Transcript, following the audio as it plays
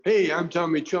Hey, I'm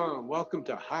Tommy Chong. Welcome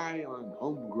to High on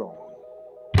Homegrown.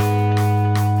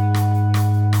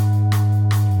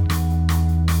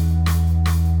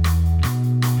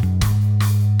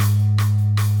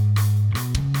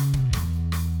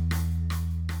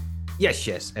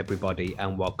 Yes, everybody,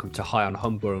 and welcome to High on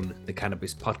Homegrown, the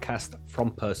cannabis podcast from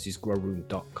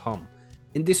percysgrowroom.com.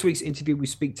 In this week's interview, we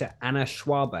speak to Anna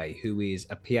Schwabe, who is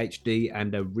a PhD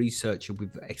and a researcher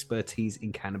with expertise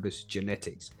in cannabis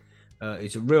genetics.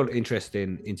 It's a real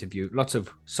interesting interview, lots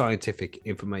of scientific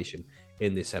information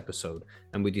in this episode,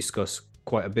 and we discuss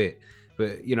quite a bit.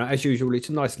 But, as usual, it's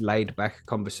a nice laid back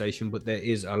conversation, but there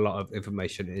is a lot of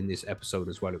information in this episode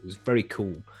as well. It was very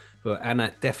cool. But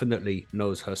Anna definitely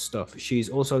knows her stuff. She's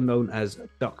also known as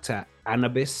Dr.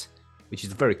 Annabis, which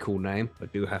is a very cool name, I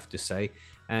do have to say.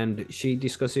 And she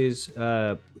discusses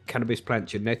cannabis plant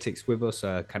genetics with us,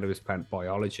 cannabis plant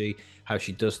biology, how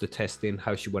she does the testing,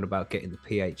 how she went about getting the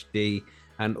PhD,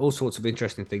 and all sorts of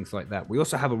interesting things like that. We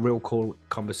also have a real cool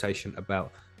conversation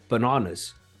about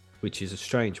bananas, which is a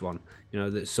strange one.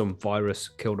 That some virus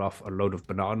killed off a load of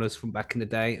bananas from back in the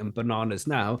day, and bananas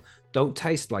now don't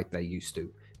taste like they used to.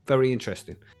 Very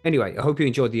interesting. Anyway, I hope you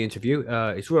enjoyed the interview.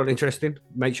 It's real interesting.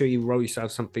 Make sure you roll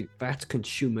yourself something fat,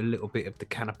 consume a little bit of the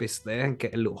cannabis there, and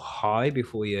get a little high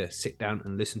before you sit down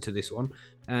and listen to this one.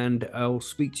 And I'll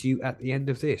speak to you at the end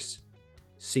of this.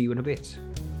 See you in a bit.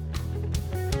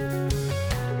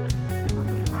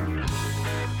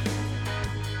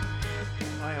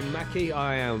 I am Mackie.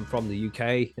 I am from the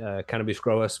UK, cannabis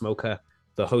grower, smoker,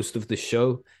 the host of the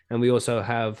show. And we also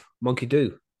have Monkey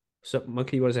Do. What's up,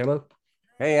 Monkey? You want to say hello?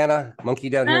 Hey Anna, monkey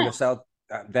down here in the south.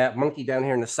 That monkey down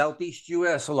here in the southeast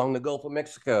U.S. along the Gulf of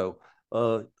Mexico.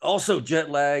 Also jet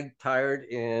lagged, tired,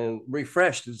 and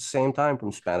refreshed at the same time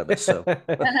from Spannabis. So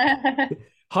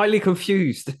highly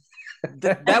confused.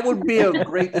 That would be a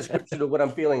great description of what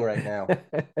I'm feeling right now.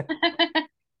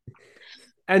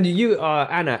 And you are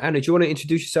Anna. Anna, do you want to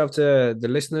introduce yourself to the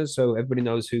listeners so everybody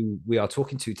knows who we are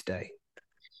talking to today?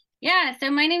 Yeah, so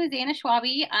my name is Anna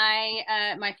Schwabe.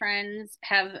 My friends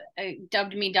have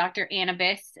dubbed me Dr.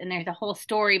 Annabis, and there's a whole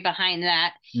story behind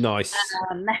that. Nice.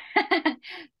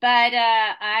 But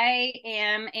I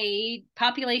am a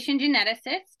population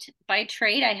geneticist by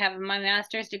trade. I have my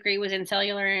master's degree was in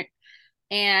cellular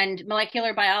and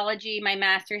molecular biology. My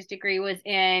master's degree was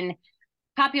in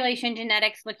population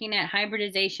genetics, looking at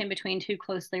hybridization between two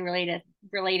closely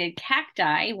related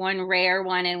cacti, one rare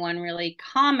one and one really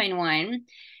common one.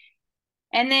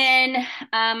 And then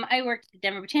I worked at the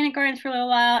Denver Botanic Gardens for a little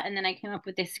while, and then I came up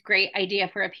with this great idea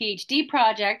for a PhD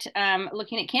project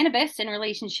looking at cannabis and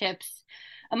relationships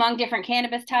among different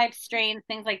cannabis types, strains,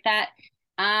 things like that.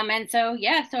 And so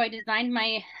I designed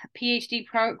my PhD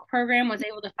program, was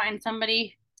able to find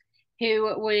somebody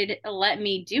who would let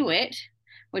me do it,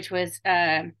 which was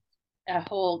a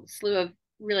whole slew of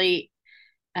really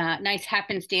nice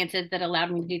happenstances that allowed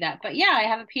me to do that. But yeah, I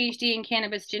have a PhD in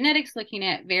cannabis genetics, looking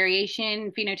at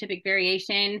variation, phenotypic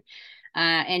variation,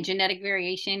 and genetic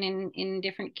variation in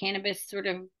different cannabis sort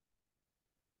of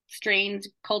strains,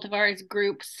 cultivars,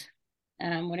 groups,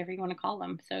 whatever you want to call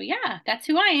them. So yeah, that's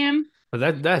who I am.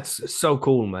 That's so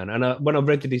cool, man. And when I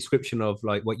read the description of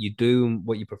like what you do,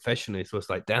 what your profession is, I was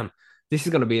like, damn, this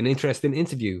is going to be an interesting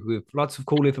interview with lots of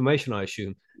cool information, I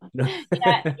assume. I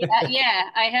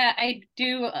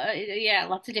do.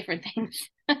 Lots of different things.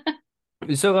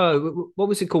 So, what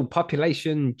was it called?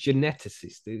 Population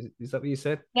geneticist? Is that what you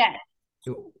said? Yeah.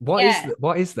 What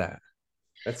is that?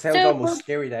 That sounds almost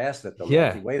scary to ask that, though.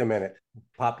 Yeah. Wait a minute.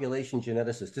 Population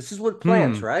geneticist. This is what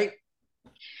plants, right?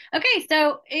 Okay,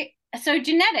 so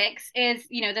genetics is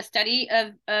the study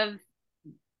of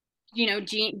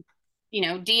DNA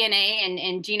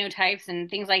and genotypes and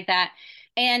things like that.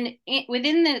 And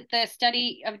within the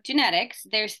study of genetics,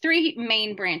 there's three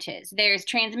main branches. There's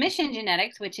transmission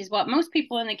genetics, which is what most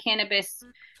people in the cannabis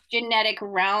genetic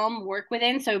realm work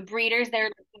within. So breeders, they're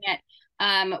looking at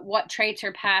what traits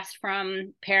are passed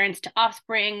from parents to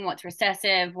offspring, what's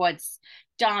recessive, what's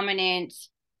dominant,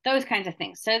 those kinds of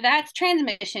things. So that's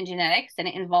transmission genetics, and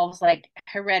it involves like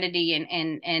heredity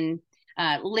and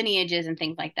lineages and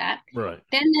things like that. Right.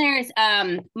 Then there's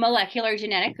molecular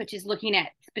genetics, which is looking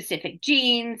at specific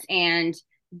genes and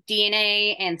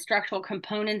DNA and structural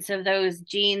components of those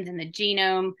genes in the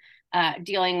genome,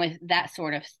 dealing with that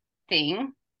sort of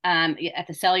thing at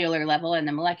the cellular level and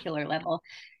the molecular level.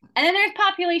 And then there's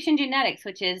population genetics,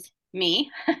 which is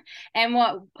me. And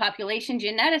what population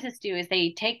geneticists do is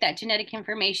they take that genetic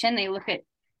information, they look at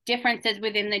differences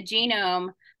within the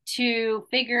genome to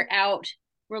figure out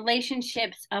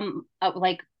relationships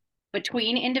like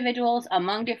between individuals,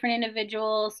 among different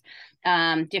individuals,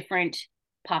 different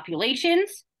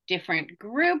populations, different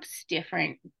groups,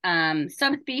 different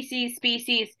subspecies,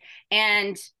 species,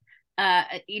 and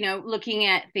looking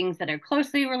at things that are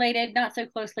closely related, not so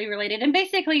closely related, and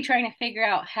basically trying to figure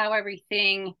out how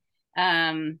everything,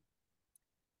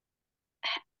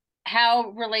 how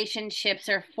relationships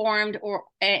are formed or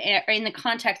in the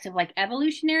context of like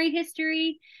evolutionary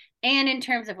history and in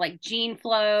terms of like gene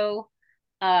flow.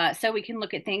 So we can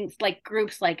look at things like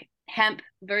groups like hemp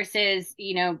versus,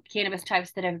 cannabis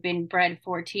types that have been bred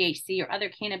for THC or other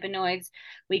cannabinoids.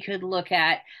 We could look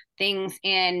at things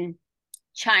in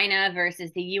China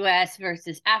versus the US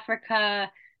versus Africa,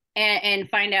 and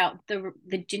find out the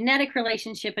genetic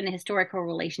relationship and the historical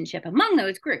relationship among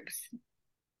those groups.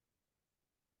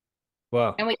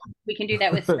 Wow. And we can do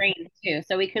that with strains too.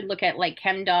 So we could look at like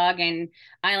Chemdog and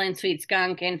Island Sweet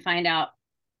Skunk and find out,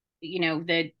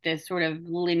 the sort of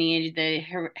lineage, the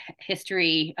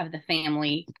history of the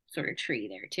family sort of tree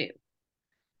there too.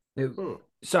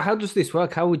 So how does this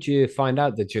work? How would you find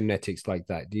out the genetics like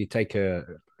that? Do you take a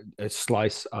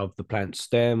slice of the plant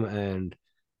stem and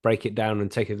break it down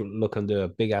and take a look under a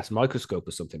big ass microscope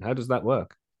or something? How does that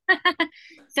work?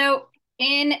 So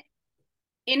in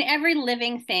every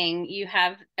living thing,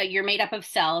 you're made up of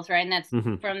cells, right? And that's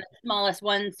from the smallest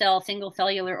one cell, single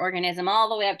cellular organism, all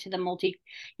the way up to the multi,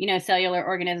 cellular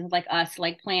organisms like us,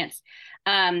 like plants.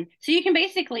 So you can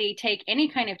basically take any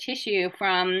kind of tissue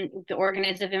from the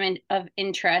organism of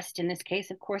interest. In this case,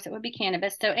 of course, it would be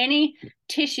cannabis. So any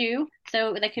tissue,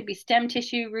 so that could be stem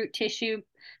tissue, root tissue,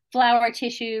 flower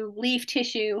tissue, leaf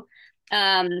tissue.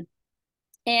 And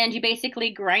you basically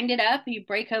grind it up, you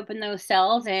break open those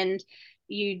cells, and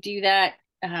you do that.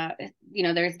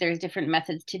 There's different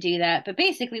methods to do that, but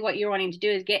basically what you're wanting to do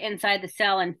is get inside the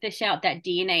cell and fish out that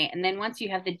DNA. And then once you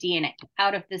have the DNA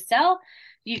out of the cell,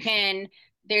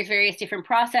 there's various different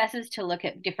processes to look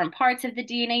at different parts of the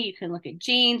DNA. You can look at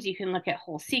genes, you can look at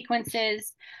whole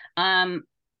sequences.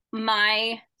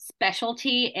 My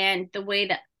specialty and the way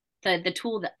that the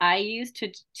tool that I use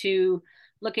to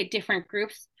look at different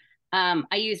groups,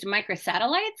 I used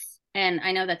microsatellites, and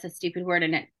I know that's a stupid word,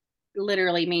 and it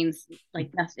literally means like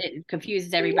it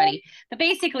confuses everybody. But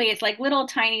basically, it's like little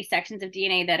tiny sections of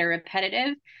DNA that are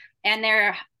repetitive, and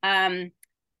they're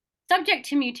subject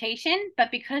to mutation.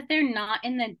 But because they're not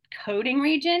in the coding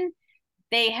region,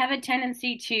 they have a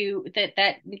tendency to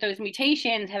that those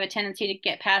mutations have a tendency to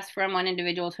get passed from one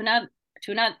individual to another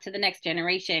to the next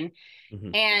generation.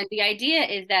 And the idea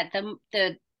is that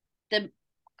the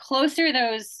closer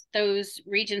those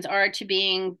regions are to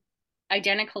being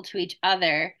identical to each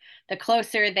other, the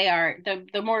closer they are,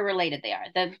 the more related they are.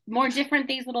 The more different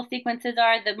these little sequences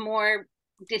are, the more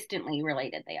distantly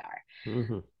related they are.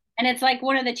 And it's like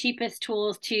one of the cheapest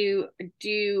tools to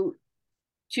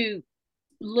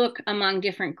look among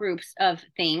different groups of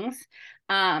things.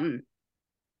 And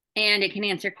it can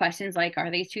answer questions like,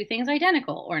 are these two things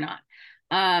identical or not?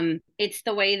 It's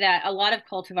the way that a lot of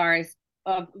cultivars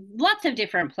of lots of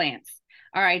different plants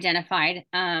are identified.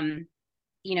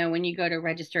 When you go to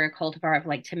register a cultivar of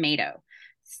like tomato,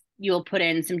 you'll put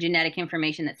in some genetic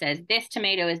information that says this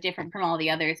tomato is different from all the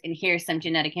others, and here's some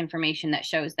genetic information that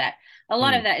shows that. A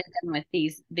lot of that is done with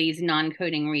these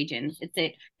non-coding regions.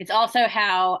 It's also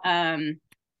how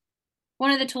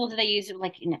one of the tools that they use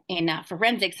like in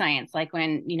forensic science, like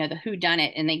when the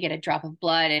whodunit and they get a drop of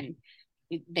blood and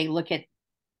they look at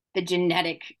the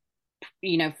genetic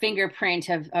fingerprint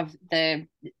of the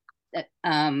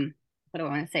what do I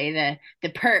want to say, the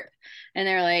perp, and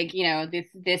they're like,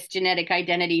 this genetic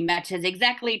identity matches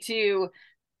exactly to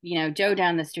Joe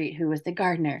down the street who was the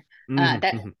gardener.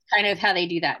 That's kind of how they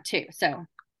do that too. So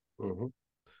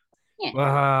yeah.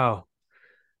 Wow,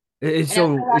 it's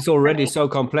already so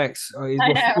complex.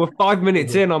 We're 5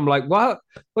 minutes in. I'm like, what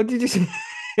did you say?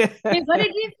 Wait, what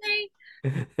did you say?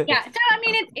 Yeah, so I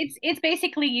mean, it's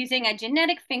basically using a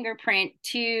genetic fingerprint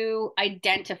to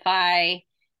identify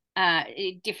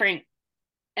different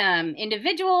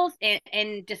individuals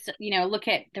and just look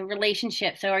at the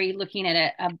relationship. So are you looking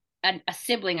at a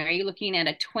sibling? Are you looking at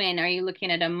a twin? Are you looking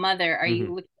at a mother? Are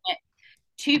you looking at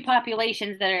two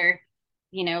populations that are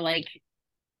like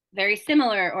very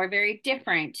similar or very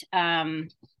different?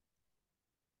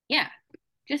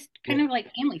 Just kind of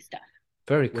like family stuff.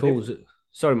 Very cool.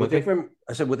 Sorry,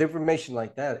 I said, with information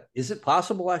like that, is it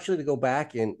possible actually to go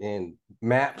back and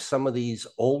map some of these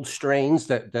old strains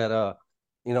that are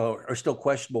still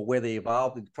questionable where they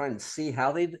evolved, and trying to see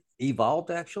how they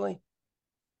evolved actually?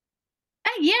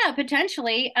 Yeah,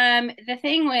 potentially. The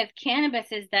thing with cannabis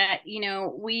is that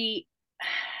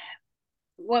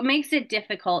what makes it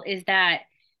difficult is that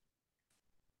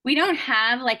we don't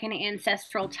have like an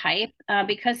ancestral type,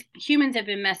 because humans have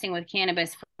been messing with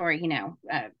cannabis for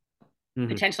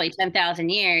potentially 10,000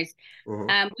 years.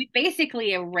 We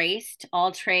basically erased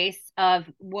all trace of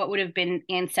what would have been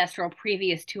ancestral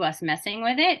previous to us messing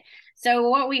with it. So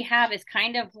what we have is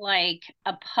kind of like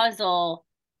a puzzle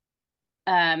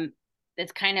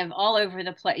that's kind of all over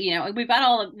the place. You know, we've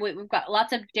got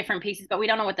lots of different pieces, but we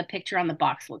don't know what the picture on the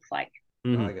box looks like.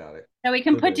 I got it. So we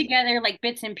can put together like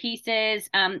bits and pieces.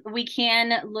 We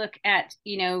can look at,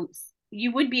 you know,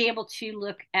 you would be able to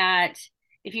look at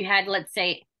if you had, let's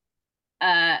say,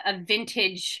 a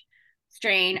vintage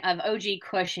strain of OG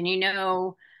Kush, and you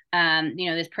know,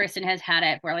 this person has had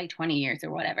it for like 20 years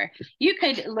or whatever. You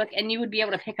could look and you would be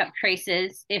able to pick up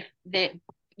traces if that,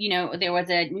 you know, there was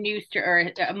a new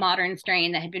or a modern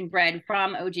strain that had been bred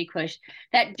from OG Kush.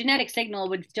 That genetic signal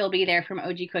would still be there from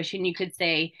OG Kush, and you could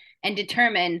say and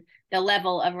determine the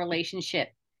level of relationship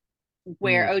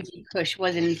where OG Kush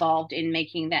was involved in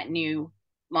making that new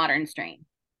modern strain.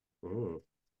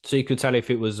 So you could tell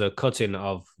if it was a cutting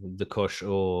of the Kush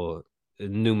or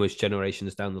numerous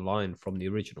generations down the line from the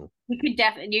original. You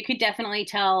could definitely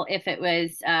tell if it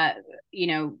was you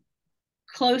know,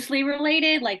 closely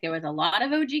related, like there was a lot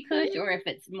of OG Kush, or if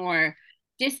it's more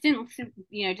distantly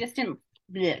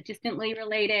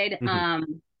related,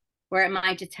 where it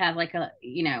might just have like a,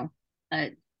 you know, a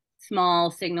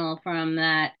small signal from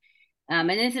that. And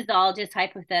this is all just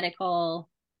hypothetical.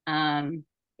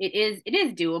 It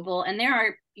is doable, and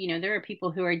there are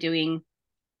people who are doing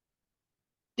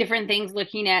different things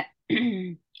looking at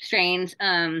strains.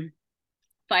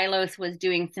 Phylos was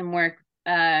doing some work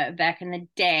back in the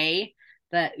day,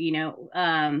 but you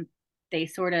know, they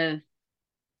sort of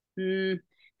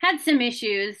had some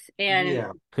issues and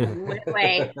went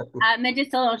away.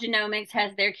 Medicinal Genomics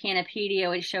has their Cannapedia,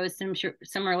 which shows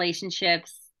some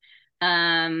relationships.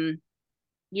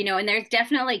 You know, and there's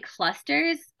definitely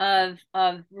clusters of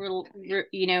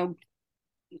you know,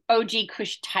 OG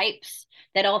Kush types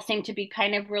that all seem to be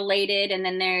kind of related. And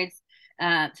then there's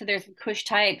Kush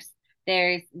types.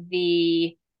 There's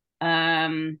the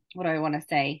what do I want to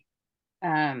say?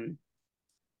 There's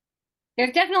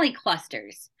definitely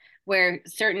clusters where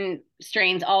certain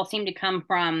strains all seem to come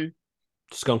from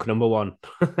skunk number one.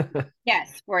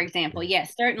 Yes, for example,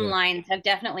 yes, certain lines have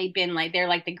definitely been like they're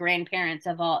like the grandparents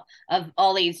of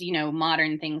all these, you know,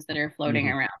 modern things that are floating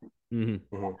around.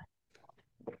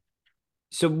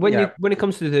 So when it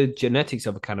comes to the genetics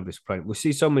of a cannabis plant, we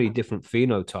see so many different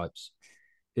phenotypes.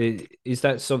 Is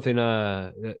that something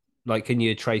like, can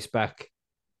you trace back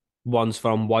one's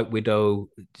from White Widow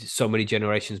so many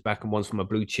generations back and one's from a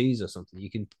blue cheese or something?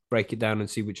 You can break it down and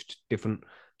see which different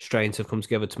strains have come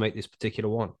together to make this particular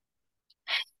one.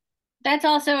 That's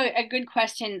also a good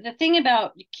question. The thing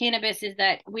about cannabis is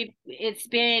that it's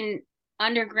been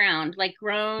underground, like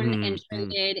grown and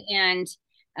traded and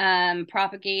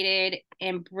propagated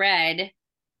and bred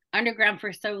underground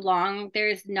for so long.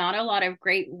 There's not a lot of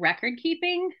great record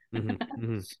keeping.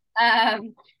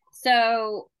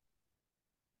 So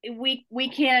we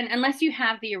can, unless you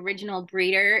have the original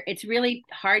breeder, it's really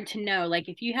hard to know. Like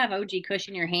if you have OG Kush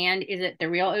in your hand, is it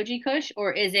the real OG Kush,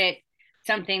 or is it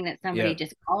something that somebody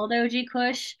just called OG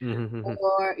Kush?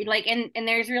 Or like, and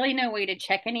there's really no way to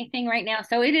check anything right now.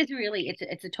 So it is really,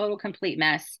 it's a total complete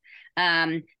mess.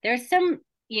 There's some,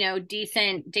 you know,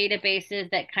 decent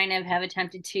databases that kind of have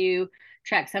attempted to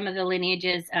track some of the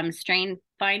lineages. Strain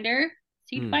Finder,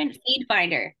 Seed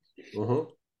Finder.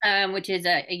 Which is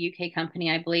a UK company,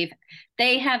 I believe.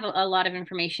 They have a lot of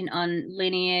information on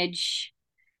lineage.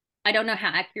 I don't know how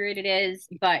accurate it is,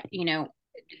 but you know,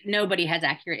 nobody has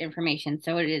accurate information.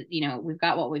 So it is, you know, we've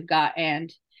got what we've got,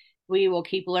 and we will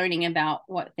keep learning about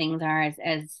what things are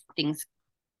as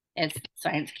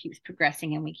science keeps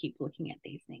progressing and we keep looking at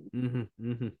these things.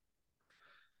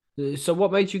 So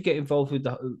what made you get involved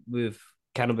with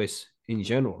cannabis in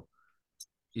general?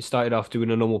 You started off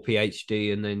doing a normal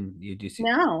PhD and then you just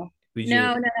No.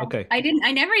 Okay. I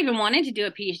never even wanted to do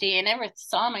a PhD. I never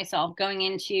saw myself going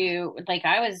into, like,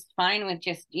 I was fine with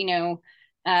just, you know,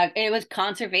 it was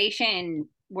conservation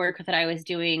work that I was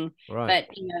doing. Right.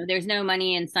 But, you know, there's no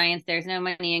money in science. There's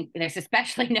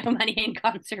especially no money in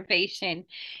conservation.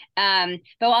 But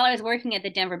while I was working at the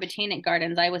Denver Botanic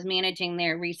Gardens, I was managing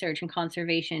their research and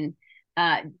conservation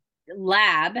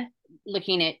lab,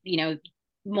 looking at, you know,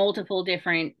 multiple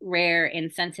different rare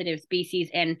and sensitive species.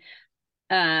 And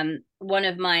one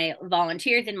of my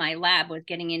volunteers in my lab was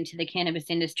getting into the cannabis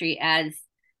industry as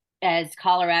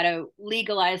Colorado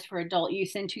legalized for adult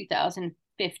use in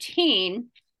 2015.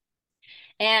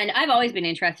 And I've always been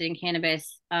interested in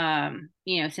cannabis,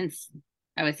 you know, since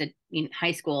I was in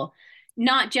high school,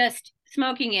 not just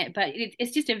smoking it, but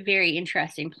it's just a very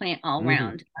interesting plant all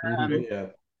around.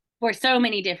 For so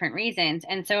many different reasons.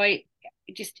 And so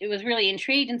it was really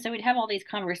intrigued. And so we'd have all these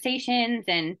conversations.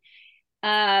 And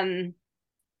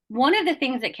one of the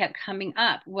things that kept coming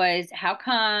up was, how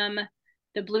come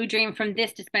the Blue Dream from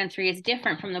this dispensary is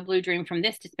different from the Blue Dream from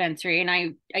this dispensary? And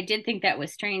I did think that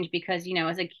was strange because,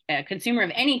 as a consumer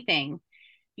of anything,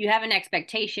 you have an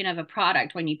expectation of a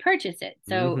product when you purchase it.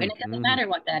 So, and it doesn't matter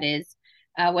what that is,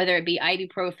 whether it be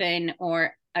ibuprofen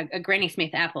or a Granny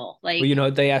Smith apple. Like, well,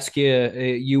 they ask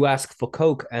you ask for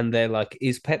Coke, and they're like,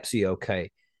 "Is Pepsi okay?"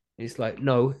 It's like,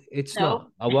 no, it's not.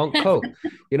 I want Coke.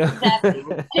 Exactly.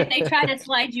 If they try to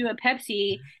slide you a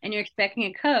Pepsi and you're expecting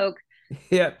a Coke,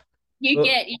 yeah. you Well,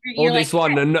 get or you're this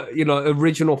like, one,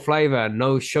 original flavor,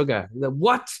 no sugar.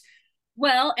 What?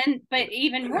 well, but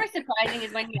even more surprising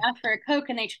is when you ask for a Coke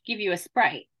and they give you a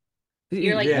Sprite.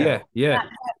 You're like, yeah.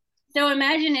 So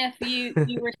imagine if you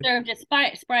were served a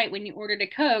Sprite when you ordered a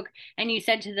Coke, and you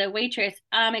said to the waitress,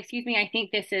 excuse me, I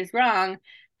think this is wrong.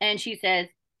 And she says,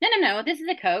 no, this is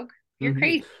a Coke. You're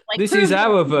crazy. Like, This is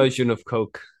our version of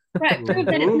Coke. Right, prove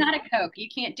that it's not a Coke. You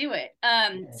can't do it.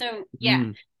 So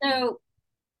yeah. So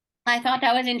I thought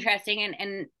that was interesting,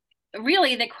 and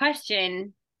really the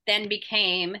question then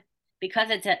became, because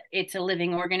it's a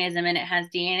living organism and it has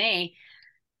DNA.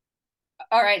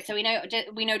 All right, so we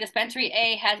know dispensary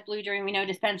A has Blue Dream. We know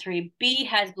dispensary B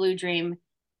has Blue Dream.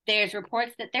 There's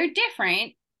reports that they're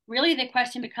different. Really, the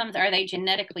question becomes, are they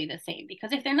genetically the same?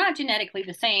 Because if they're not genetically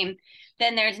the same,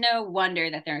 then there's no wonder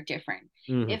that they're different.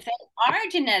 If they are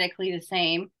genetically the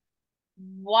same,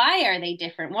 why are they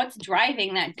different? What's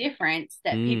driving that difference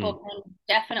that people can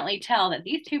definitely tell that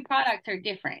these two products are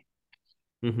different?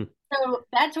 So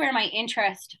that's where my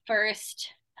interest first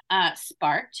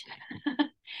sparked.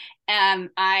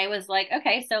 I was like,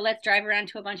 okay, so let's drive around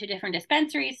to a bunch of different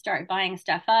dispensaries, start buying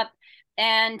stuff up.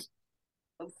 And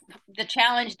the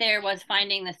challenge there was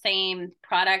finding the same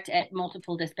product at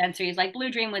multiple dispensaries. Like, Blue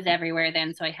Dream was everywhere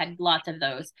then, so I had lots of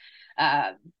those.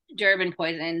 Durban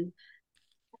Poison,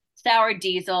 Sour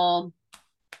Diesel,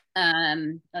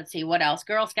 let's see, what else?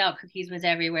 Girl Scout Cookies was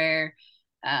everywhere.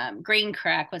 Green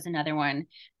Crack was another one.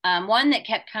 One that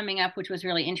kept coming up, which was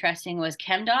really interesting, was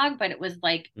Chem Dog, but it was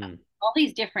like all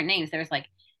these different names. There was like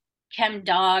Chem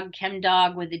Dog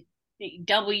with a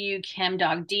W, Chem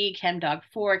Dog D, Chem Dog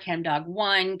 4, Chem Dog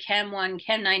 1, Chem 1,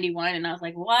 Chem 91. And I was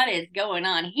like, what is going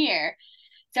on here?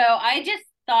 So I just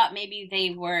thought maybe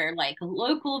they were like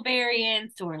local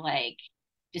variants, or like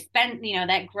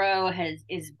that grow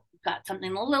is got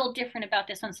something a little different about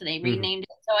this one, so they renamed it.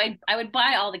 So I would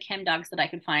buy all the Chem Dogs that I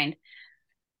could find.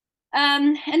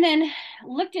 And then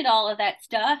looked at all of that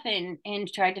stuff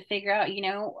and tried to figure out,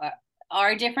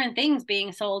 are different things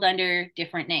being sold under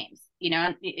different names?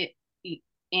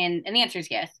 And the answer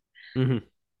is yes. Yeah,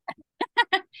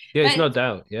 it's no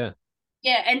doubt. Yeah.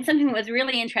 Yeah, and something that was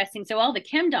really interesting. So all the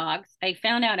Chem Dogs, I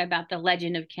found out about the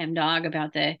legend of Chem Dog,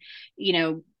 about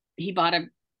he bought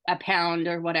a pound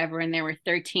or whatever, and there were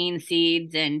 13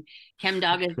 seeds, and Chem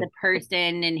Dog is the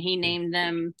person, and he named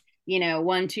them,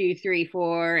 1, 2, 3,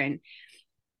 4, and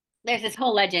there's this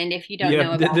whole legend. If you don't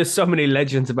know about, there's so many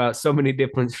legends about so many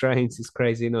different strains. It's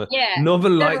crazy. Yeah,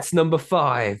 Northern Lights number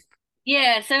 5.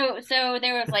 Yeah, so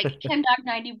there was like Chem Dog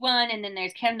 91, and then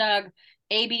there's Chem Dog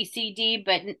A, B, C, D,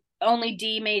 but only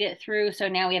D made it through. So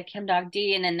now we have Chem Dog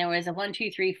D, and then there was a 1, 2,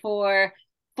 3, 4.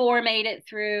 4 made it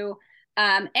through.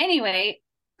 Anyway,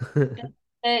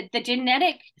 the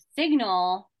genetic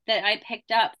signal that I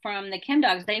picked up from the Chem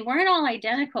Dogs, they weren't all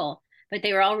identical, but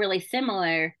they were all really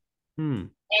similar. And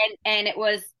it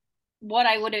was what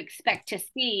I would expect to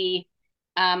see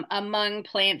among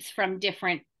plants from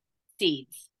different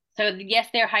seeds. So yes,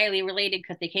 they're highly related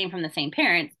because they came from the same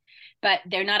parents, but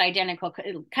they're not identical.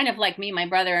 Kind of like me and my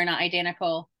brother are not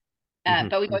identical,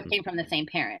 but we both came from the same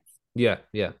parents. Yeah.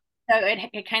 So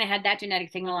it kind of had that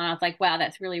genetic signal, and I was like, wow,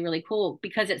 that's really, really cool,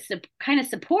 because it's kind of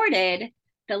supported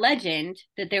the legend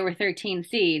that there were 13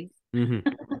 seeds and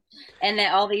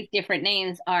that all these different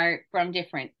names are from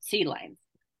different seed lines.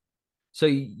 So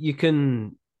you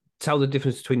can tell the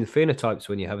difference between the phenotypes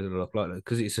when you have it look like that,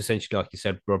 because it's essentially, like you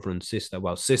said, brother and sister.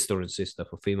 Well, sister and sister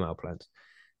for female plants.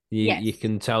 You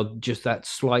can tell just that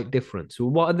slight difference. Well,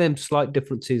 what are them slight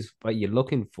differences that you're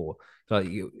looking for? Like,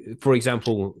 for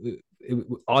example,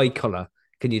 eye color.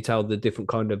 Can you tell the different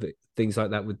kind of things like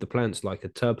that with the plants, like a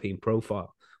terpene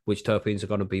profile? Which terpenes are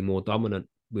going to be more dominant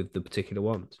with the particular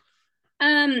ones?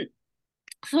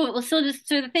 So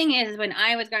the thing is, when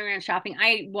I was going around shopping,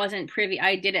 I wasn't privy.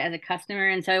 I did it as a customer,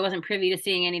 and so I wasn't privy to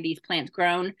seeing any of these plants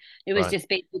grown. It was just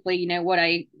basically, what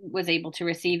I was able to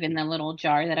receive in the little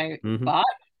jar that I bought.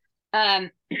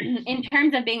 In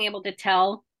terms of being able to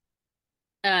tell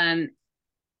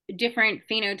different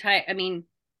phenotype, I mean,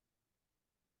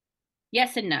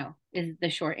 Yes and no is the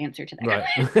short answer to that.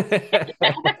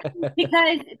 Right.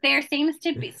 Because there seems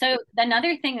to be, so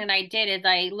another thing that I did is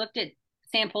I looked at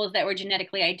samples that were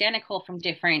genetically identical from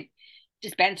different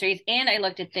dispensaries, and I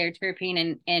looked at their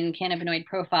terpene and cannabinoid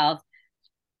profiles.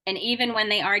 And even when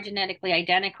they are genetically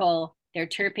identical, their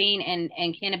terpene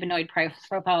and cannabinoid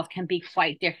profiles can be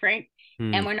quite different.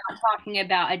 And we're not talking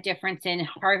about a difference in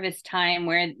harvest time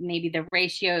where maybe the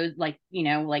ratios, like,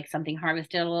 like something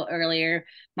harvested a little earlier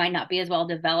might not be as well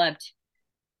developed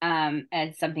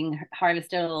as something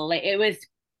harvested a little late. It was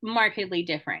markedly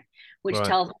different, which Right.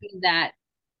 tells me that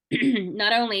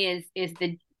not only is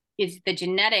the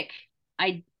genetic,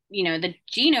 the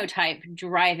genotype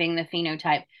driving the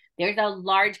phenotype, there's a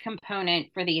large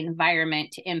component for the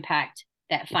environment to impact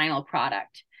that final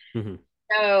product. Mm-hmm.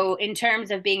 So in terms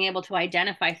of being able to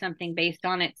identify something based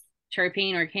on its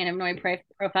terpene or cannabinoid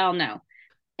profile, no.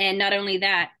 And not only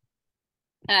that,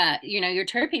 your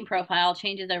terpene profile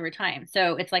changes over time.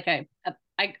 So it's like I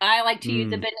like to use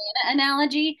the banana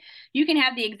analogy. You can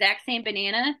have the exact same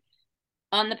banana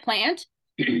on the plant,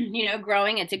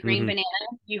 growing. It's a green banana.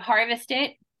 You harvest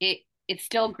it, it's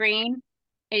still green.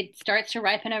 It starts to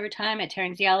ripen over time. It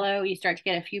turns yellow. You start to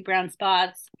get a few brown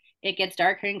spots. It gets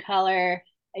darker in color,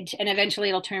 and eventually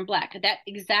it'll turn black. That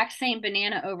exact same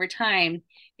banana over time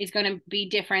is going to be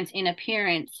different in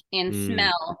appearance, in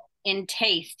smell, in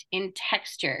taste, in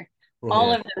texture,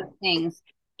 all of those things,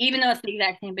 even though it's the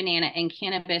exact same banana. And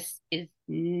cannabis is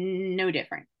no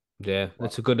different. Yeah,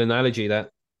 that's a good analogy, that.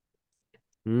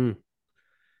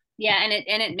 Yeah, and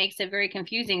it makes it very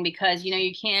confusing because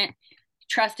you can't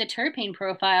trust a terpene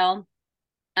profile,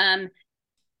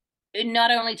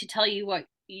 not only to tell you what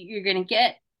you're going to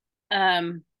get,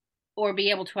 or be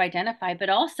able to identify, but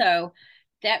also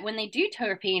that when they do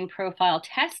terpene profile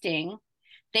testing,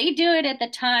 they do it at the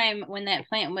time when that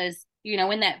plant was,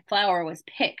 when that flower was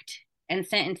picked and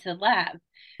sent into the lab.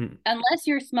 Unless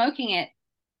you're smoking it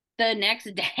the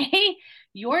next day,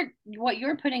 what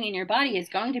you're putting in your body is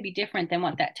going to be different than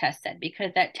what that test said,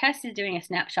 because that test is doing a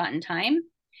snapshot in time.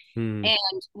 And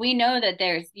we know that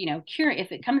there's, cure,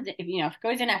 if it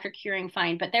goes in after curing,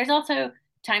 fine, but there's also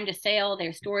time to sale,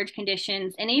 there's storage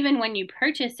conditions. And even when you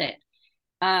purchase it,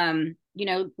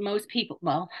 most people,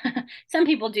 well, some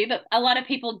people do, but a lot of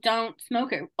people don't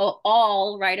smoke it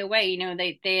all right away.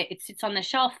 It sits on the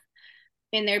shelf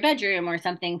in their bedroom or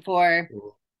something for,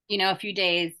 a few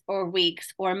days or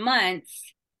weeks or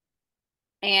months.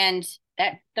 And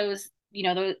that it's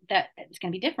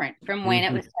going to be different from when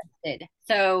it was tested.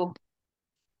 So,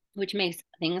 which makes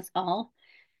things all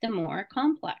the more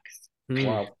complex.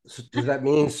 Wow. So does that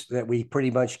mean that we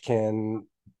pretty much can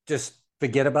just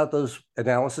forget about those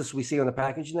analysis we see on the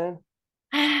package then?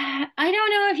 I don't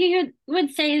know if you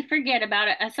would say forget about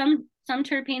it. Some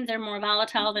terpenes are more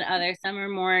volatile than others. Some are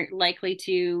more likely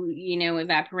to,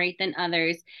 evaporate than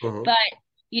others. But,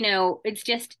 it's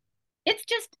just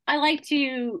I like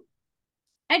to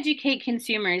educate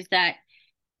consumers that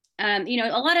a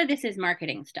lot of this is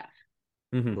marketing stuff.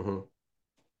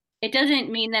 It doesn't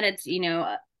mean that it's,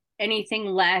 anything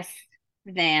less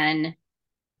than,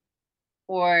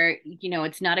 or,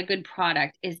 it's not a good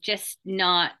product. It's just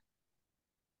not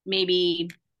maybe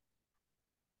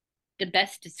the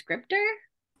best descriptor.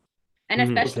 And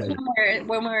especially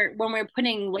when we're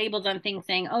putting labels on things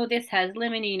saying, oh, this has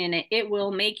limonene in it, it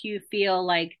will make you feel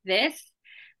like this.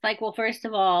 It's like, well, first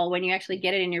of all, when you actually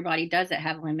get it in your body, does it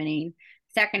have limonene?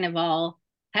 Second of all,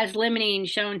 has limonene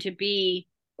shown to be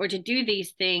or to do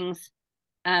these things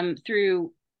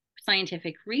through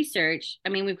scientific research? I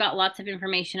mean, we've got lots of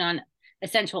information on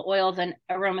essential oils and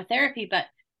aromatherapy, but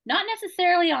not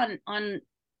necessarily on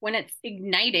when it's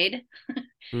ignited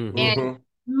and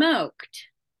smoked.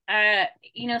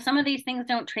 Some of these things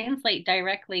don't translate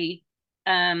directly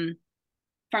from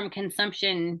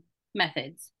consumption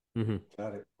methods.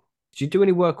 Got it. Do you do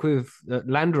any work with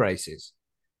land races?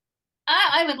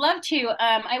 I would love to.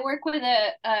 I work with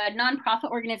a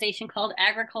nonprofit organization called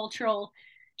Agricultural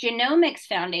Genomics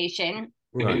Foundation.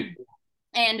 Right.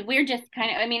 And we're just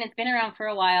kind of, it's been around for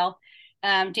a while.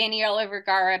 Daniela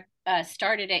Vergara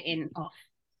started it in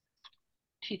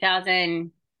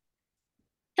 2000,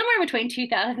 somewhere between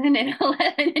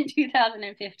 2011 and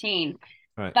 2015.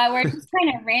 Right. But we're just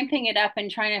kind of ramping it up and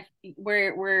trying to,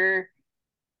 we're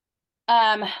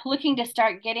looking to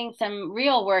start getting some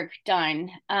real work done.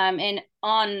 And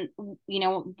on,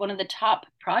 one of the top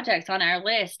projects on our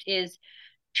list is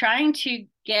trying to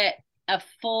get a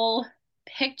full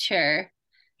picture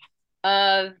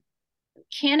of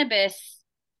cannabis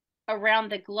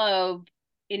around the globe,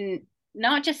 in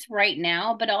not just right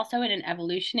now, but also in an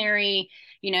evolutionary,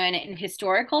 in a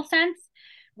historical sense,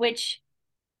 which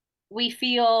we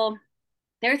feel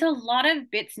there's a lot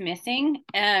of bits missing,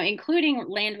 including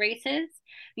land races.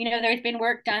 There's been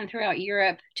work done throughout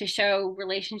Europe to show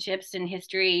relationships and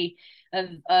history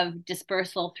of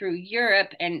dispersal through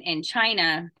Europe and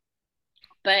China,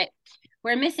 but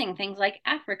we're missing things like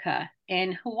Africa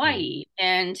and Hawaii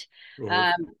and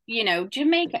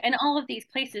Jamaica and all of these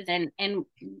places, and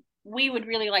we would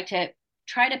really like to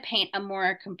try to paint a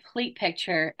more complete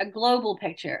picture, a global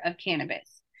picture of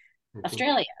cannabis.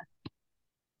 Australia,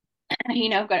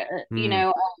 I've got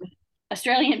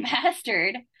Australian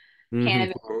bastard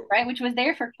cannabis, right, which was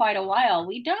there for quite a while.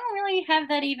 We don't really have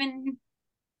that even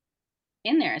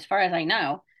in there, as far as I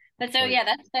know. But so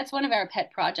yeah, that's one of our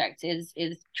pet projects is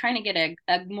trying to get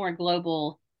a more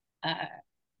global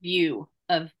view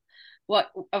of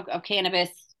of cannabis,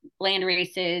 land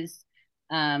races,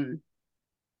 and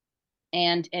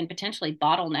potentially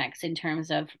bottlenecks in terms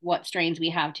of what strains we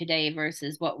have today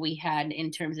versus what we had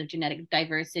in terms of genetic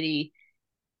diversity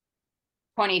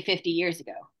 20, 50 years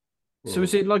ago. So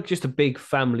is it like just a big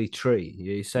family tree?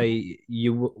 You say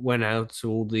you went out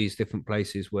to all these different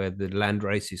places where the land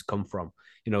races come from,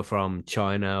 from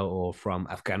China or from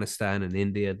Afghanistan and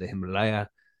India, the Himalaya.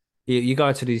 You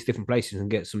go to these different places and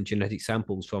get some genetic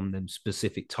samples from them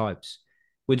specific types.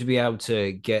 Would you be able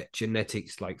to get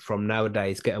genetics like from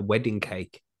nowadays, get a wedding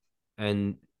cake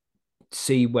and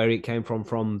see where it came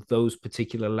from those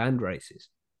particular land races?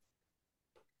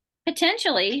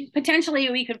 Potentially,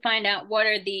 we could find out what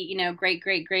are the great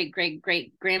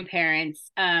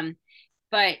grandparents.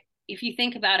 But if you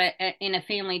think about it in a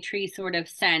family tree sort of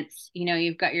sense,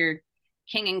 you've got your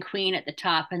king and queen at the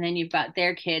top, and then you've got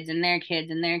their kids and their kids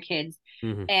and their kids,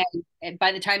 and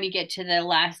by the time you get to the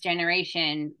last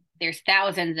generation, there's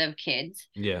thousands of kids.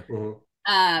 Yeah.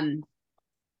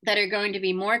 That are going to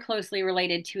be more closely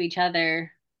related to each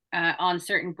other on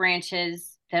certain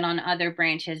branches than on other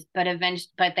branches, but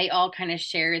they all kind of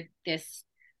share this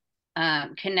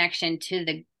connection to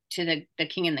the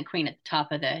king and the queen at the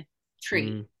top of the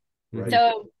tree. Right.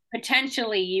 So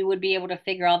potentially you would be able to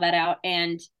figure all that out,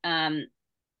 and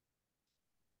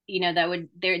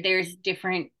there's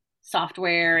different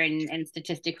software and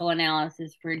statistical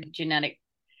analysis for genetic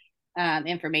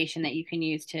information that you can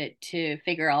use to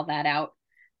figure all that out.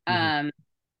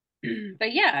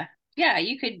 But yeah,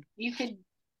 you could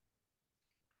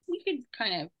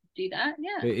kind of do that.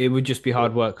 Yeah, It would just be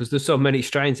hard work because there's so many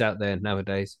strains out there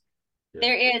nowadays.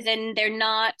 there is, and they're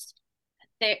not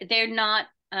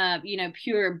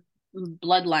pure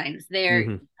bloodlines.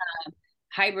 They're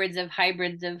hybrids of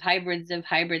hybrids of hybrids of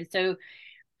hybrids. So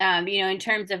in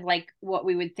terms of like what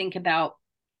we would think about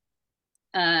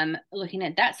looking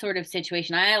at that sort of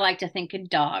situation, I like to think of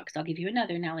dogs. I'll give you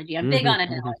another analogy. I'm big on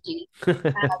analogies.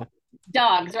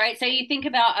 Dogs, right? So you think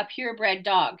about a purebred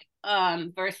dog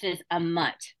versus a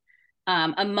mutt.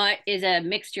 A mutt is a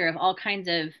mixture of all kinds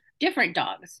of different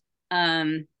dogs.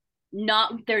 They're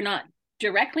not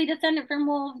directly descended from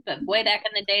wolves, but way back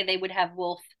in the day they would have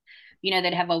wolf.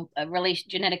 They'd have a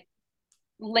genetic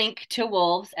link to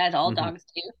wolves, as all dogs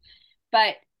do.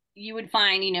 But you would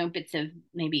find bits of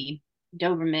maybe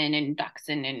Doberman and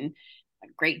Dachshund and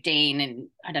Great Dane and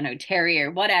I don't know, Terrier,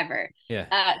 whatever.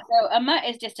 Yeah. So a mutt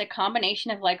is just a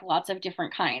combination of like lots of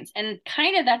different kinds, and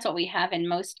kind of that's what we have in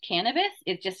most cannabis.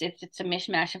 It's just a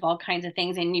mishmash of all kinds of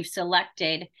things, and you've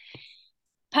selected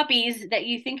puppies that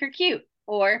you think are cute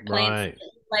or plants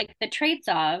like the traits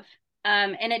of,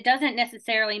 and it doesn't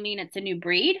necessarily mean it's a new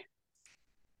breed.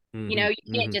 You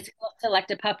can't just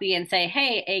select a puppy and say,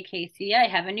 "Hey, AKC, I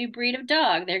have a new breed of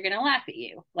dog." They're gonna laugh at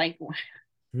you, like.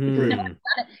 No,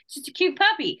 it's just a cute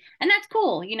puppy, and that's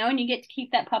cool, and you get to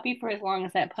keep that puppy for as long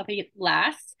as that puppy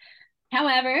lasts.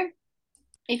 However,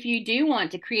 if you do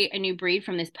want to create a new breed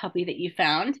from this puppy that you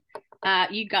found,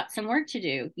 you've got some work to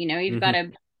do. You've got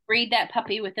to breed that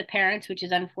puppy with the parents, which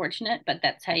is unfortunate, but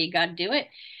that's how you got to do it.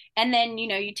 And then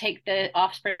you take the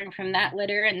offspring from that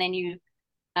litter, and then you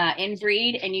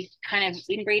inbreed, and you kind of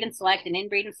inbreed and select and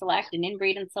inbreed and select and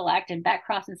inbreed and select and back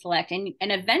cross and select, and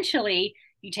eventually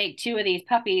you take two of these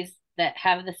puppies that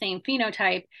have the same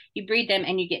phenotype, you breed them,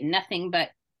 and you get nothing but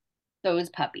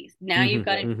those puppies. Now you've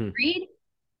got a breed,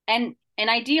 and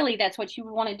ideally that's what you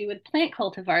would want to do with plant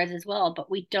cultivars as well,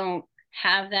 but we don't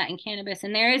have that in cannabis,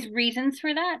 and there is reasons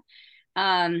for that.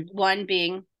 One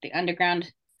being the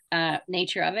underground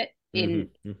nature of it even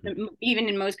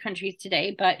in most countries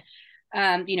today, but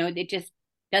it just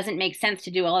doesn't make sense to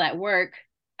do all that work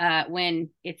when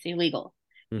it's illegal.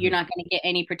 You're not going to get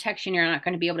any protection. You're not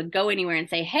going to be able to go anywhere and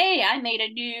say, "Hey, I made a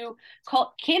new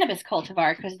cannabis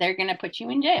cultivar," because they're going to put you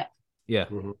in jail. Yeah.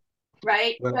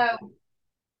 Right. Well,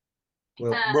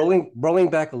 Well, Uh, rolling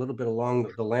back a little bit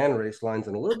along the land race lines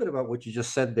and a little bit about what you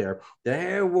just said there.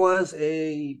 There was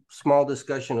a small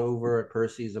discussion over at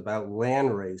Percy's about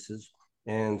land races,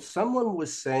 and someone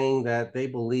was saying that they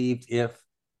believed if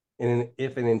an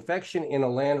infection in a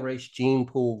land race gene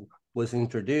pool was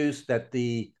introduced, that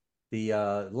the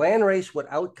land race would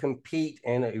outcompete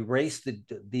and erase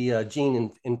the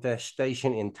gene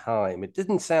infestation in time. It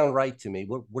didn't sound right to me.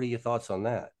 What are your thoughts on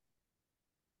that?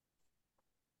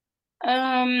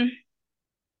 um,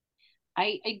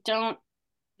 I don't.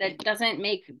 That doesn't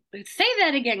make. Say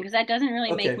that again because that doesn't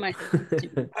really make Okay. much sense to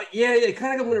me. Yeah, it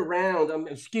kind of went around.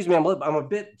 Excuse me, I'm a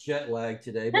bit jet lagged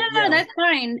today, No, but no, yeah, no, that's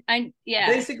fine. Yeah.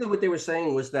 basically what they were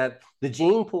saying was that the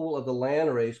gene pool of the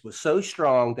land race was so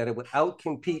strong that it would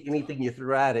outcompete anything you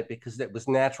threw at it because it was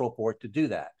natural for it to do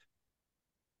that.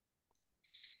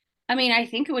 I mean, I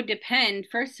think it would depend,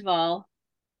 first of all,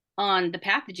 on the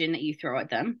pathogen that you throw at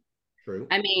them. True.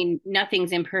 I mean,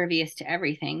 nothing's impervious to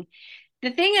everything.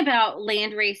 The thing about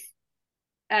landrace,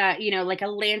 like a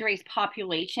landrace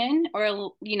population,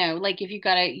 or like if you've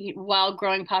got a wild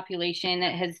growing population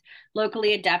that has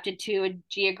locally adapted to a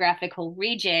geographical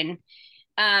region,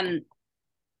 um,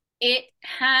 it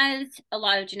has a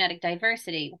lot of genetic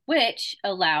diversity, which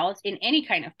allows in any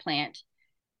kind of plant,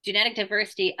 genetic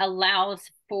diversity allows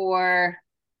for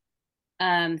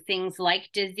things like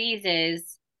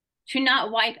diseases to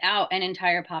not wipe out an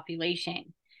entire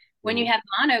population. When you Mhm. have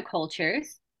monocultures,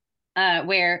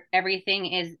 where everything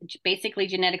is basically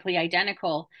genetically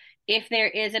identical, if there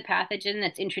is a pathogen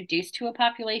that's introduced to a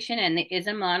population and there is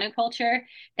a monoculture,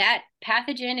 that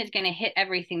pathogen is going to hit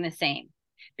everything the same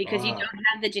because you Ah, don't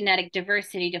have the genetic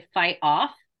diversity to fight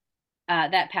off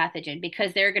that pathogen.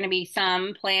 Because there are going to be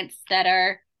some plants that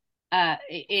are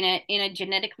in a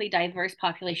genetically diverse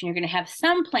population. You're going to have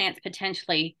some plants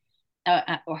potentially,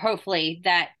 or hopefully,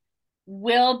 that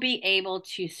will be able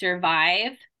to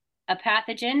survive a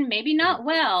pathogen, maybe mhm. not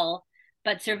well,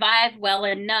 but survive well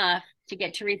enough to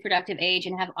get to reproductive age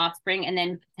and have offspring. And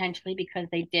then potentially, because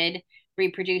they did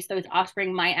reproduce, those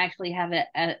offspring might actually have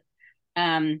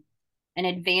um, an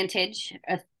advantage,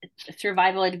 a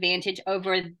survival advantage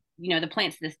over the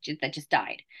plants that just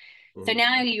died. So Mhm.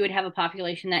 now you would have a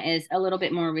population that is a little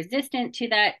bit more resistant to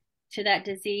that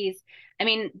disease. I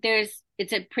mean,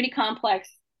 it's a pretty complex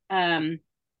um,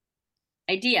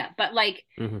 idea, but like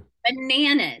Mhm.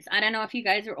 bananas. I don't know if you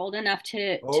guys are old enough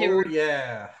to Oh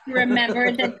yeah.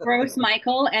 remember the gross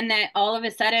Michael and that all of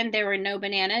a sudden there were no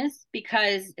bananas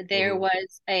because there Mhm.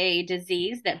 was a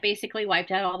disease that basically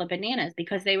wiped out all the bananas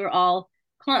because they were all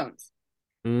clones.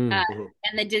 Uh, Mm. Mhm.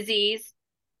 and the disease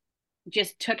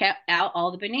just took out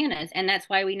all the bananas. And that's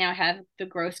why we now have the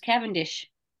gross Cavendish.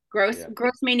 Gross, Yeah.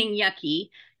 gross meaning yucky,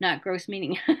 not gross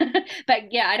meaning.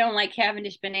 But yeah, I don't like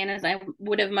Cavendish bananas. I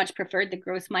would have much preferred the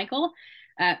gross Michael,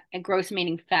 and gross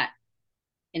meaning fat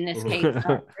in this case.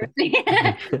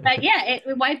 But yeah,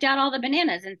 it wiped out all the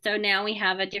bananas. And so now we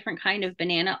have a different kind of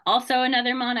banana, also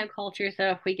another monoculture.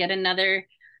 So if we get another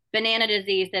banana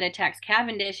disease that attacks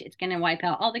Cavendish, it's going to wipe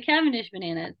out all the Cavendish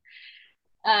bananas.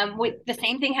 With the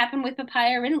same thing happened with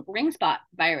papaya ring spot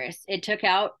virus. It took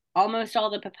out almost all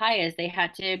the papayas. They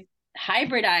had to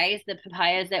hybridize the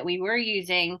papayas that we were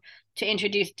using to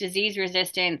introduce disease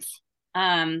resistance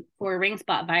for ring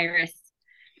spot virus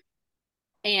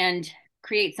and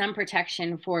create some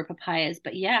protection for papayas.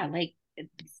 But yeah, like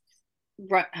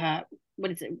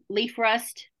what is it? Leaf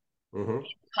rust, Mhm.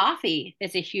 coffee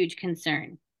is a huge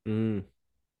concern Mm.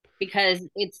 because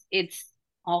it's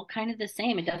all kind of the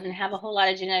same. It doesn't have a whole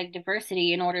lot of genetic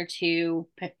diversity in order to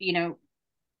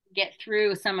get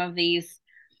through some of these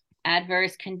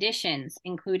adverse conditions,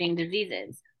 including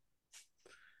diseases.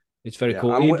 It's very Yeah,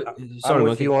 cool. I'm Sorry,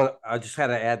 with you Monkey. on. I just had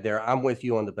to add there. I'm with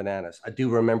you on the bananas. I do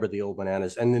remember the old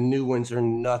bananas, and the new ones are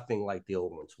nothing like the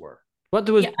old ones were. What,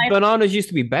 there was Yeah, bananas used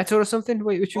to be better or something?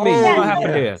 Wait, what you mean? Oh yeah. What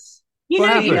happened here? yes,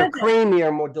 What You sweeter, know happened?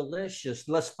 creamier, more delicious,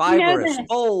 less you know fibrous. the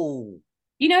Oh,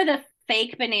 the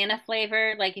fake banana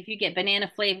flavor. Like if you get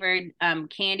banana flavored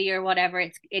candy or whatever,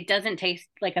 it doesn't taste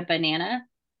like a banana.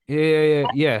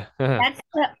 Yeah.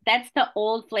 That's the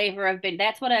old flavor of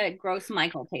that's what a gross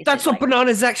Michael tasted That's what like.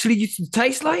 bananas actually used to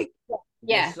taste like. Yeah,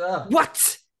 yes, sir.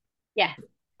 What? yeah.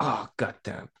 Oh,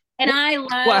 goddamn. And What, I what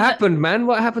love happened, man?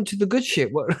 What happened to the good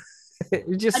shit? What? It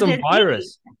was just a some disease.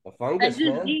 virus. A A fungus,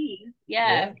 man. disease.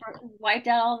 Yeah, Yeah. wiped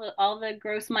out all the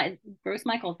gross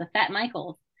Michaels, the fat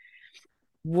Michaels.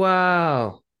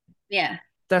 Wow. Yeah,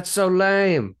 That's so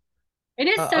lame. it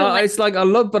is so like It's like I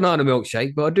love banana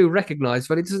milkshake, but I do recognize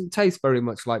that it doesn't taste very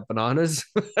much like bananas.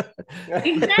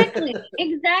 exactly.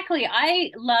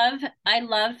 I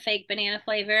love fake banana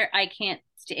flavor. I can't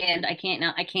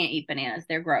eat bananas.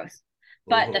 They're gross.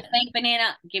 But the fake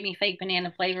banana, give me fake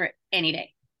banana flavor any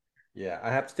day. Yeah, I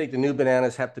have to take the new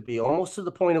bananas have to be almost to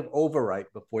the point of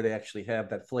overripe before they actually have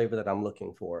that flavor that I'm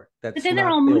looking for. But That's then they're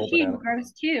not all the old mushy banana. and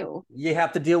gross too. You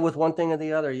have to deal with one thing or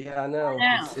the other. Yeah, I know.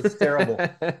 I It's know. it's terrible.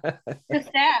 It's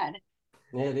sad.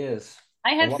 It is. I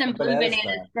I have want some the blue bananas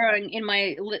bananas back. growing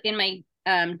in my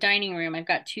dining room. I've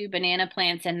got 2 banana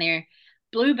plants and they're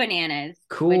blue bananas,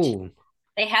 which Cool.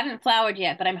 they haven't flowered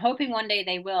yet, but I'm hoping one day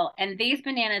they will. And these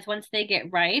bananas, once they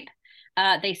get ripe,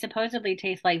 they supposedly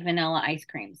taste like vanilla ice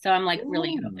cream. So I'm like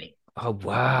really Ooh. hoping. Oh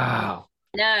wow.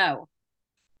 No.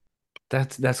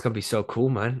 That's gonna be so cool,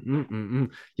 man.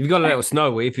 You've got to let us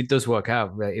know if it does work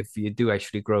out. If you do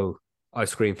actually grow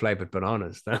ice cream flavored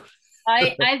bananas.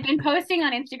 I've been posting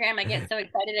on Instagram. I get so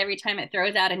excited every time it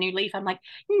throws out a new leaf. I'm like,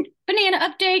 banana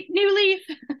update, new leaf.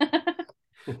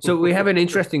 So we have an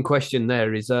interesting question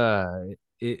there. Is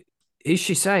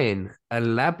she saying a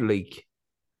lab leak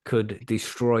could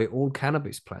destroy all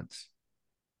cannabis plants?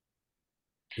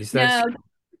 Is that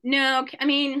No, no, I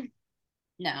mean,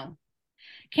 no.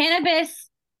 Cannabis,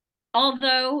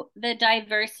 although the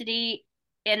diversity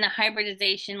and the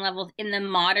hybridization levels in the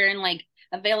modern, like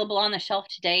available on the shelf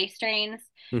today strains,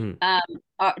 Mhm.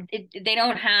 they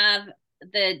don't have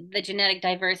the genetic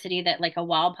diversity that like a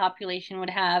wild population would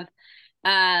have.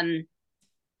 Um,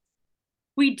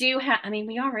 we do have, I mean,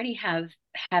 we already have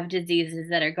diseases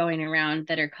that are going around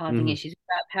that are causing Mhm. issues.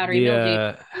 We've got powdery The mildew.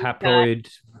 Got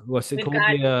haploid, what's it we've called?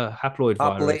 got The haploid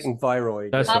Hop virus. latent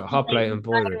viroid. That's Yeah. right, populating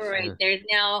haploid virus. thyroid. Yeah. There's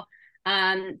now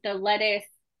the lettuce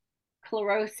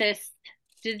chlorosis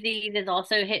disease is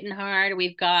also hitting hard.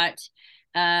 We've got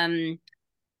um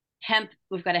hemp,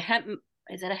 we've got a hemp,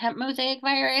 is it a hemp mosaic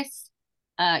virus?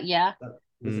 Yeah.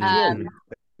 Is it Um, GMO?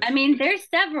 I mean, there's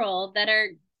several that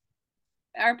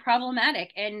are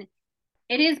problematic, and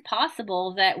it is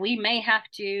possible that we may have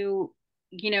to,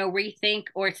 rethink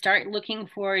or start looking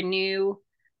for new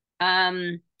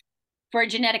um for a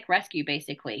genetic rescue,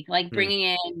 basically, like Mm. bringing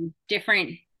in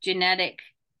different genetic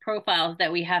profiles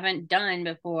that we haven't done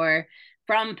before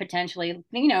from potentially,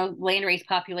 landrace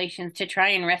populations to try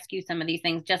and rescue some of these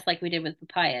things, just like we did with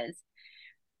papayas.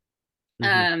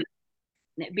 Mhm. Um,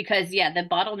 because yeah, the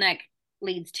bottleneck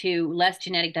leads to less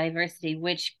genetic diversity,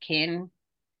 which can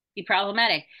be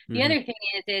problematic. The Mhm. other thing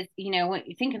is when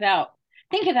you think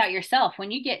about yourself when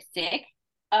you get sick,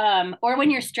 or when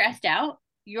you're stressed out,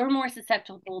 you're more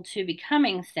susceptible to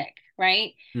becoming sick,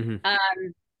 right? Mhm.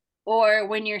 Um, or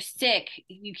when you're sick,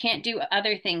 you can't do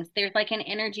other things. There's like an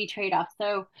energy trade-off.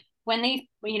 So when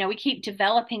we keep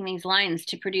developing these lines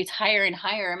to produce higher and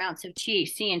higher amounts of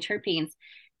THC and terpenes,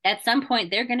 at some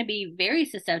point they're going to be very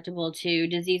susceptible to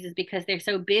diseases because they're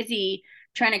so busy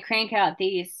trying to crank out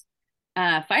these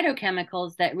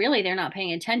phytochemicals that really they're not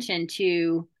paying attention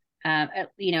to,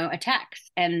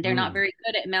 attacks, and they're not Mm. very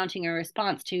good at mounting a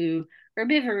response to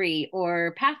herbivory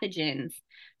or pathogens.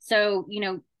 So,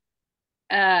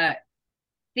 uh,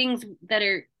 things that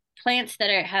are plants that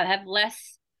have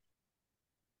less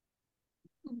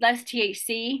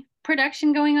THC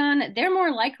production going on, they're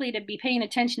more likely to be paying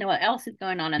attention to what else is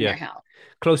going on in Yeah. their house.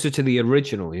 Closer to the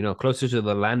original, closer to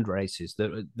the land races,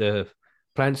 the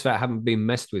plants that haven't been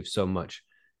messed with so much.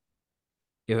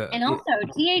 Yeah. And also,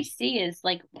 THC is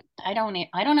like I don't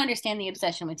understand the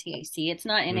obsession with THC. It's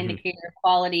not an Mhm. indicator of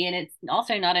quality, and it's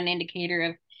also not an indicator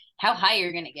of how high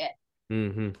you're going to get.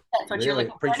 Mhm. That's what you're Really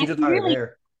looking for. preaching And to the choir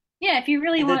there. if you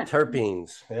really The want,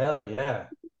 terpenes. Yeah, yeah.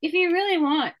 if you really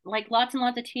want like lots and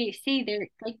lots of THC, there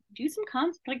like do some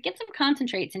get some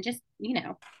concentrates and just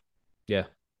Yeah.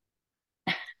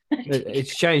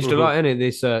 It's changed a lot, isn't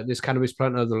it? This cannabis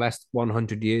plant over the last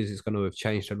 100 years is going to have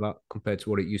changed a lot compared to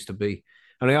what it used to be.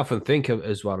 And I often think of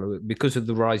as well because of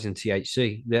the rise in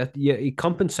THC, that yeah, it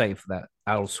compensating for that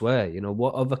elsewhere.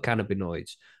 What other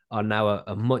cannabinoids are now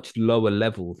a much lower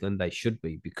level than they should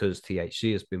be because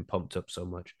THC has been pumped up so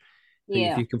much. I think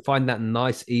if yeah. you can find that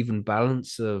nice even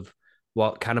balance of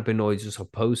what cannabinoids are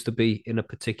supposed to be in a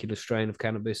particular strain of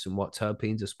cannabis and what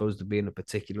terpenes are supposed to be in a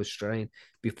particular strain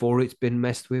before it's been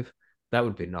messed with. That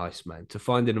would be nice, man. To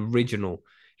find an original,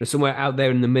 somewhere out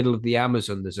there in the middle of the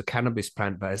Amazon, there's a cannabis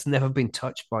plant that has never been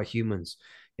touched by humans,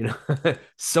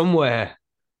 somewhere,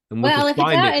 and we Well, could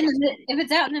find it. if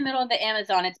it's out in the middle of the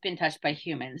Amazon, it's been touched by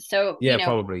humans. So, Yeah,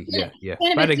 probably. Yeah, yeah. Bad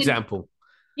cannabis didn't. example.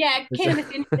 Yeah, cannabis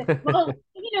didn't. Well,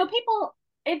 people.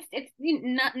 It's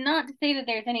not to say that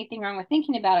there's anything wrong with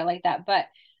thinking about it like that, but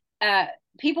uh,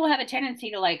 people have a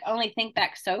tendency to like only think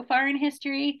back so far in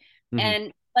history, Mhm.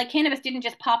 and like cannabis didn't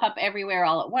just pop up everywhere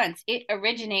all at once. It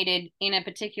originated in a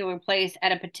particular place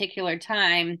at a particular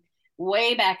time,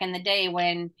 way back in the day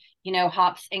when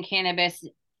hops and cannabis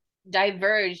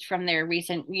diverged from their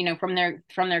recent, from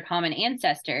their common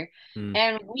ancestor. Mm.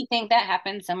 And we think that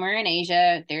happened somewhere in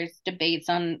Asia. There's debates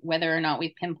on whether or not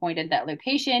we've pinpointed that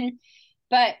location.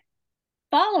 But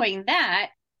following that,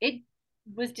 it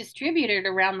was distributed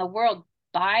around the world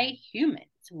by humans.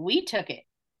 We took it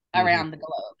around the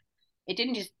globe. It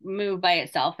didn't just move by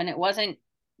itself, and it wasn't,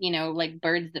 like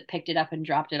birds that picked it up and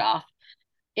dropped it off.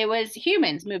 It was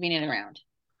humans moving it around.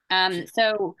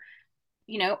 So,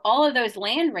 all of those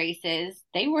land races,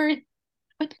 they were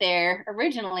put there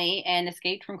originally and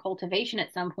escaped from cultivation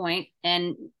at some point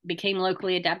and became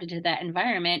locally adapted to that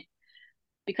environment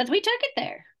because we took it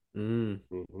there.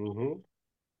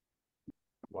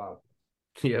 Wow.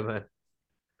 Yeah, man.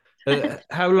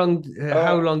 How long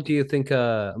do you think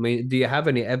I mean, do you have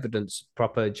any evidence,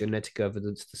 proper genetic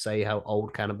evidence to say how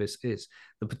old cannabis is,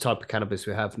 the type of cannabis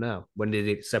we have now? When did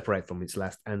it separate from its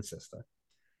last ancestor?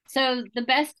 So the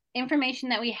best information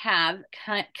that we have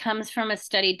comes from a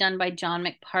study done by John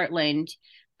McPartland.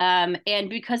 And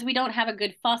because we don't have a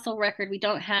good fossil record, we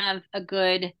don't have a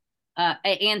good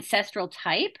ancestral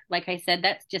type. Like I said,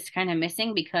 that's just kind of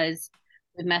missing because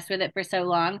we've messed with it for so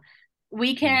long.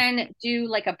 We can do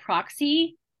like a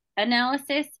proxy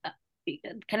analysis,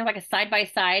 kind of like a side by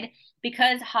side,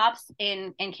 because hops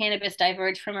and cannabis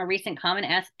diverge from a recent common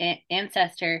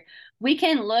ancestor. We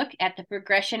can look at the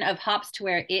progression of hops to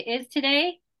where it is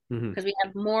today because we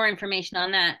have more information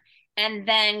on that, and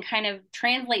then kind of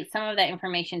translate some of that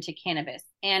information to cannabis.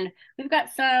 And we've got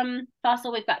some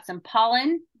fossil, we've got some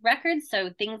pollen records, so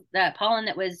things that pollen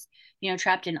that was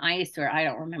trapped in ice, or I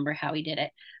don't remember how he did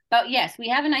it. But yes, we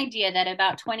have an idea that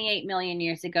about 28 million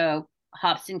years ago,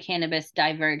 hops and cannabis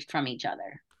diverged from each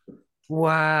other.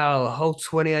 Wow, a whole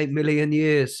 28 million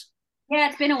years. Yeah,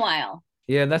 it's been a while.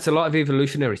 Yeah, that's a lot of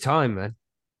evolutionary time, man.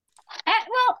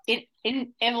 Well,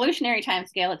 in evolutionary time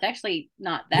scale, it's actually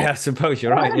not that. Yeah, I suppose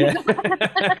you're right. Yeah.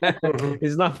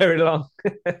 It's not very long.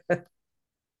 That's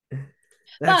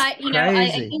But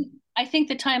crazy. I think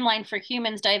the timeline for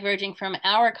humans diverging from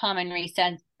our common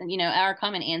our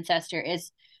common ancestor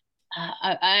is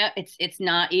it's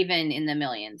not even in the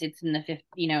millions. It's in the 50,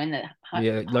 in the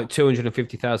Yeah, like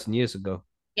 250,000 years ago.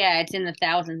 yeah, it's in the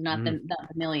thousands, not the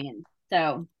millions.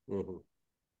 So,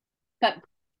 but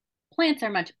plants are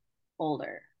much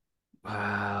older.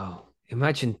 Wow.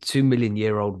 Imagine 2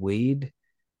 million-year-old weed,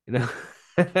 you know.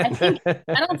 I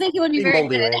don't think it would be very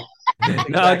good.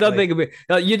 No, I don't think it'd be.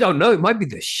 No, you don't know. It might be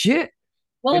the shit.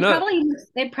 Well, You know?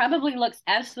 it probably looks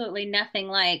absolutely nothing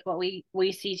like what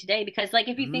we see today, because like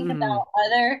if you think about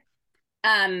other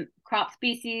crop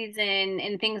species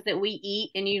and things that we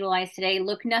eat and utilize today,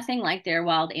 look nothing like their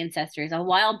wild ancestors. A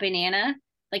wild banana,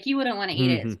 like you wouldn't want to eat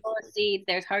it. It's full of seeds.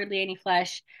 There's hardly any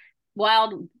flesh.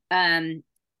 Wild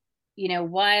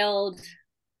wild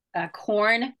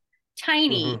corn,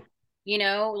 tiny.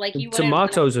 Like you wouldn't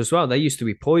want Tomatoes as well. They used to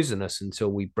be poisonous until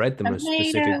we bred them a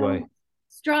specific way.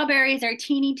 Strawberries are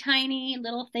teeny tiny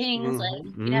little things. Like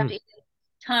you'd have to eat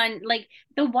a ton. Like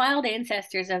the wild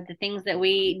ancestors of the things that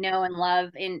we know and love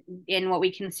in what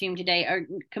we consume today are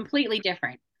completely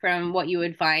different from what you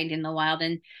would find in the wild.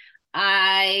 And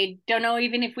I don't know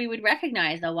even if we would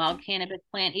recognize a wild cannabis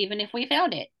plant, even if we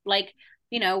found it. Like,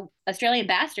 Australian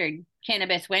bastard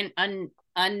cannabis went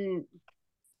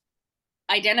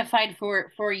unidentified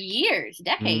for years,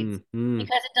 decades,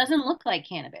 because it doesn't look like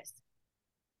cannabis.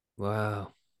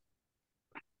 Wow.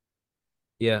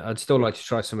 Yeah, I'd still like to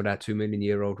try some of that 2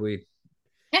 million-year-old weed.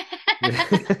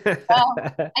 Well,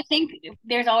 I think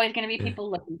there's always going to be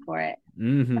people looking for it.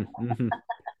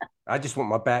 I just want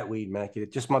my bat weed, man.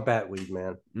 Just my bat weed,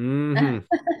 man.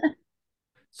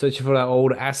 Searching for that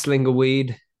old Asslinger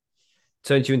weed.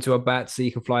 Turns you into a bat so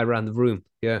you can fly around the room.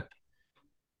 Yeah.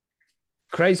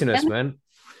 Craziness, man.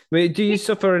 I mean, do you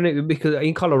suffer any, because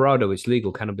in Colorado it's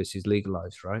legal, cannabis is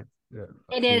legalized, right? Yeah,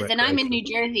 it is, and I'm in New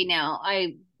Jersey now.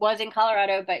 I was in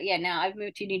Colorado, but yeah, now I've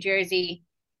moved to New Jersey.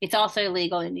 It's also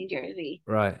legal in New Jersey.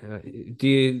 Right.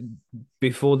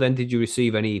 Before then, did you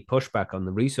receive any pushback on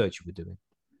the research you were doing?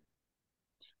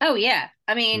 Oh, yeah.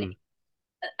 I mean,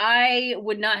 I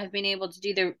would not have been able to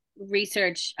do the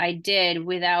research I did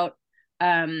without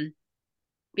being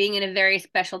in a very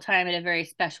special time at a very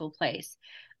special place.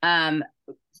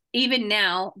 Even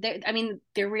now,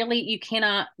 there really, you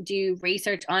cannot do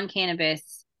research on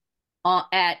cannabis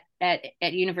at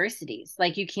universities.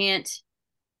 Like you can't.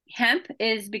 Hemp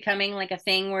is becoming like a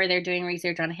thing where they're doing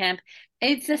research on hemp.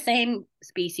 It's the same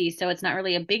species, so it's not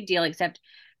really a big deal, except,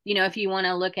 if you want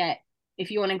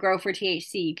to grow for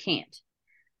THC, you can't.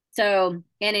 So,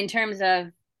 and in terms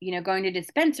of, going to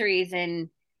dispensaries and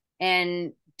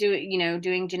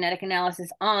doing genetic analysis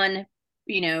on,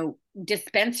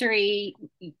 dispensary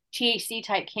THC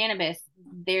type cannabis,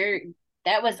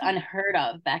 that was unheard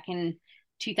of back in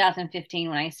 2015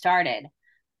 when I started.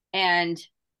 And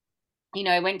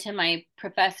I went to my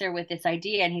professor with this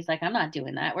idea, and he's like, "I'm not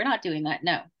doing that. We're not doing that.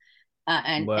 No."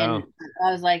 And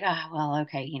I was like, "Oh, well,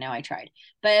 okay, I tried."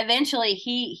 But eventually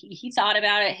he thought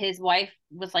about it. His wife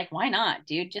was like, "Why not,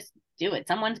 dude? Just do it.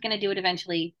 Someone's going to do it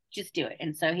eventually. Just do it."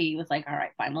 And so he was like, "All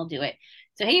right, fine, we'll do it."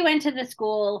 So he went to the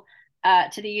school,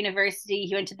 to the university.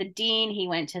 He went to the dean. He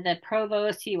went to the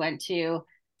provost. He went to,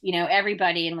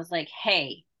 everybody, and was like,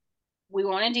 "Hey, we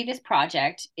want to do this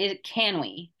project. Can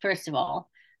we, first of all?"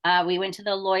 We went to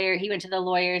the lawyer. He went to the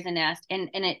lawyers and asked, and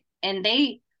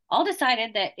they all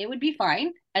decided that it would be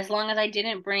fine as long as I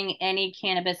didn't bring any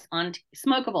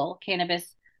smokable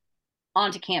cannabis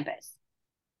onto campus.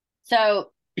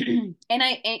 So,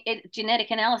 genetic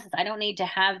analysis, I don't need to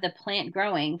have the plant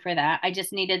growing for that. I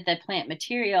just needed the plant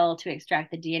material to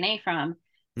extract the DNA from.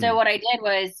 So what I did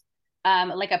was,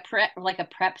 like a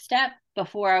prep step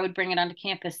before I would bring it onto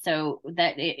campus. So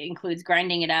that it includes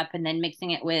grinding it up and then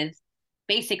mixing it with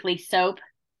basically soap.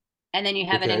 And then you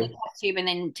have it in a test tube, and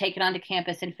then take it onto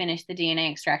campus and finish the DNA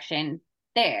extraction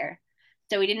there.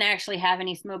 So we didn't actually have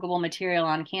any smokable material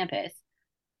on campus.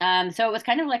 So it was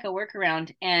kind of like a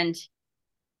workaround. And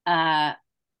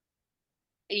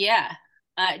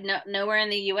nowhere in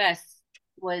the US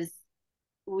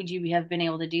would you have been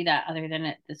able to do that other than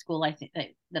at the school I think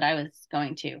that I was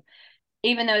going to.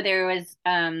 Even though there was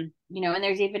and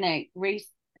there's even a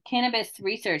Cannabis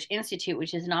Research Institute,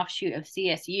 which is an offshoot of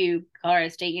CSU, Colorado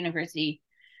State University.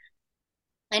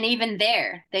 And even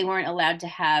there, they weren't allowed to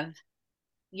have,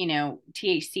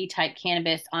 THC type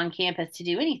cannabis on campus to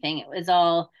do anything. It was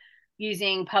all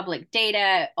using public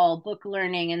data, all book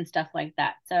learning and stuff like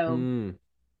that. So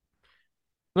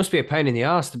must be a pain in the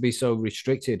ass to be so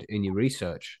restricted in your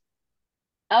research.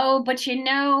 Oh, but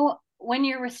when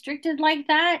you're restricted like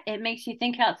that, it makes you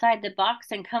think outside the box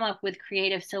and come up with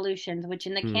creative solutions, which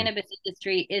in the cannabis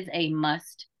industry is a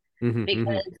must,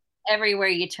 because everywhere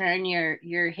you turn,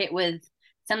 you're hit with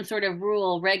some sort of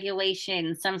rule,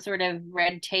 regulation, some sort of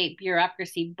red tape,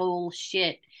 bureaucracy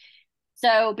bullshit.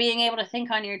 So being able to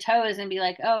think on your toes and be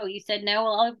like, "Oh, you said no,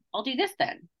 well, I'll do this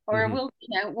then," or we'll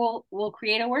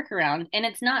create a workaround. And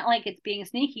it's not like it's being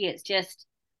sneaky; it's just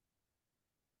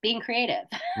being creative.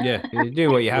 Yeah, you do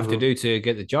what you have to do to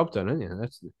get the job done, aren't you?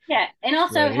 And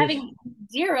also having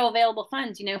zero available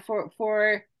funds.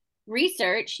 For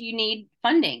research, you need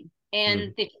funding,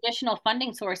 and the traditional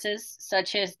funding sources,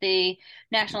 such as the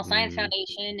National Science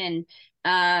Foundation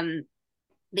and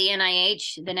the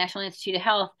NIH, the National Institute of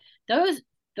Health, those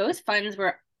funds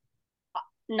were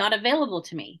not available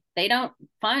to me. They don't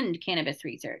fund cannabis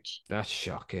research. That's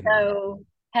shocking. So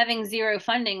having zero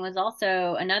funding was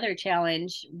also another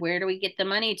challenge. Where do we get the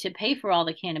money to pay for all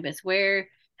the cannabis?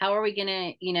 How are we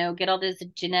going to, get all this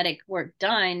genetic work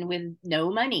done with no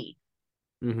money?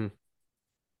 So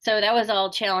that was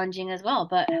all challenging as well.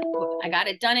 But I got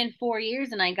it done in 4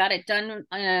 years, and I got it done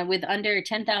with under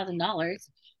 $10,000.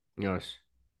 Yes.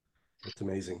 That's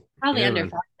amazing. Probably under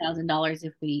 $5,000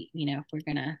 if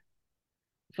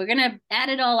we're gonna add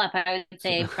it all up. I would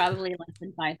say probably less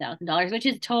than $5,000, which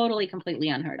is totally completely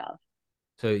unheard of.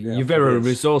 So you're very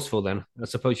resourceful then. I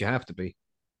suppose you have to be.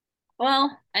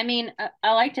 Well, I mean,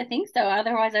 I like to think so.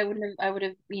 Otherwise, I would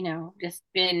have, just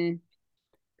been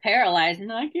paralyzed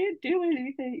and I can't do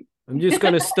anything. I'm just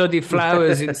going to study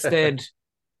flowers instead.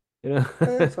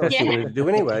 That's what she wanted to do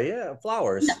anyway. Yeah,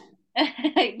 flowers.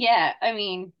 Yeah, I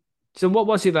mean. So what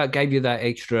was it that gave you that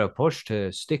extra push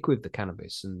to stick with the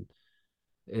cannabis and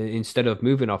instead of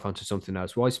moving off onto something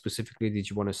else? Why specifically did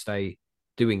you want to stay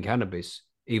doing cannabis,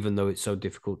 even though it's so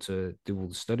difficult to do all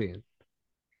the studying?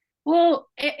 Well,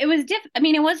 it was different. I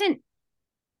mean, it wasn't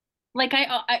like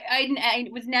I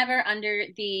was never under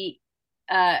the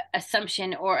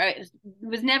assumption, or I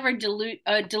was never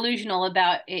delusional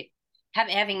about it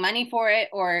having money for it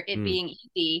or it being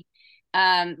easy.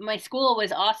 My school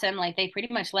was awesome. Like, they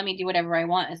pretty much let me do whatever I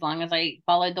want as long as I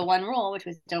followed the one rule, which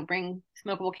was don't bring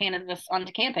smokable cannabis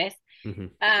onto campus.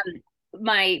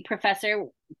 My professor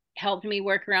helped me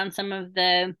work around some of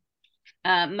the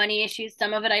money issues.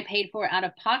 Some of it I paid for out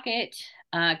of pocket,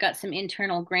 got some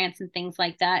internal grants and things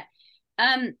like that.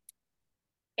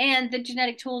 And the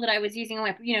genetic tool that I was using,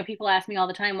 people ask me all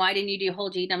the time, why didn't you do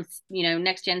whole genome,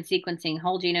 next gen sequencing,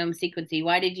 whole genome sequencing?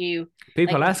 Why did you?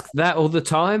 People ask that all the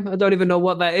time. I don't even know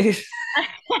what that is.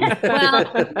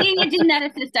 Well, being a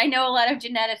geneticist, I know a lot of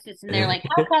geneticists, and they're like,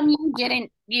 how come you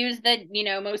didn't use the,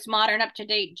 most modern, up to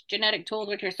date genetic tools,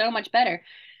 which are so much better?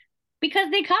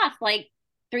 Because they cost like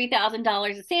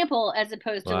 $3,000 a sample as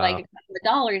opposed to like a Wow. couple of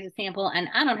dollars a sample, and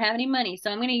I don't have any money.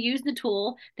 So I'm going to use the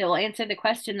tool that will answer the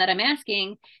question that I'm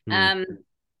asking, Mm.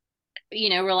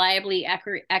 reliably,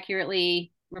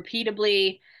 accurately,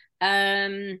 repeatably,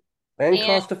 um, And and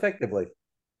cost effectively.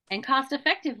 cost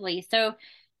effectively. So,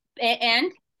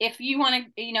 and if you want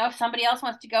to, if somebody else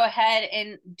wants to go ahead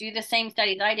and do the same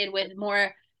studies I did with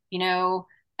more,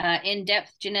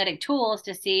 in-depth genetic tools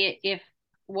to see if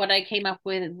what I came up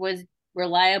with was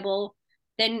reliable,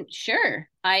 then sure,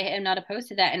 I am not opposed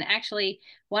to that. And actually,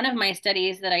 one of my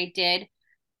studies that I did,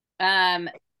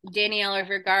 Daniela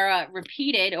Vergara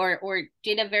repeated or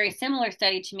did a very similar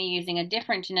study to me using a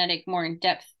different genetic, more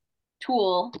in-depth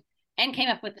tool and came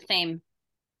up with the same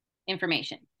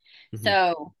information. Mm-hmm.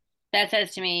 So that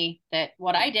says to me that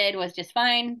what I did was just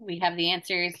fine. We have the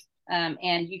answers,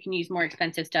 and you can use more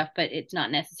expensive stuff, but it's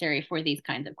not necessary for these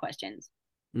kinds of questions.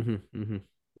 Mm-hmm. Mm-hmm.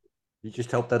 You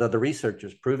just helped out other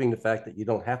researchers, proving the fact that you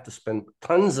don't have to spend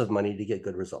tons of money to get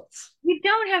good results. You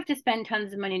don't have to spend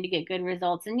tons of money to get good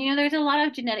results. And, there's a lot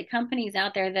of genetic companies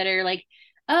out there that are like,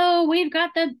 oh, we've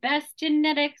got the best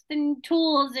genetics and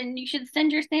tools, and you should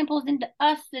send your samples into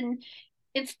us. And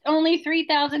it's only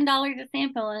 $3,000 a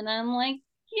sample. And I'm like,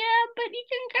 yeah, but you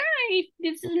can kind of,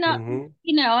 this is not,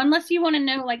 unless you want to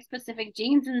know like specific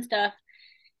genes and stuff,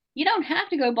 you don't have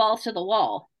to go balls to the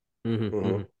wall. Mm-hmm.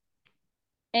 Mm-hmm.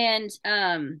 And,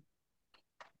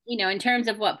 in terms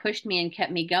of what pushed me and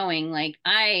kept me going, like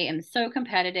I am so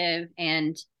competitive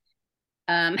and,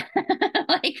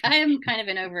 like I am kind of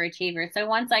an overachiever. So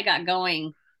once I got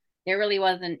going, there really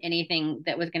wasn't anything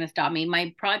that was going to stop me.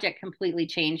 My project completely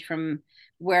changed from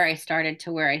where I started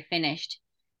to where I finished.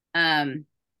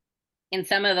 And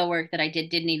some of the work that I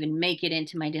didn't even make it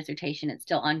into my dissertation. It's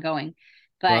still ongoing.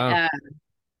 But Wow.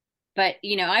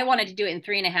 I wanted to do it in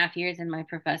 3.5 years, and my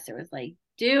professor was like,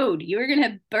 dude, you're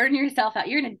gonna burn yourself out.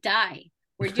 You're gonna die.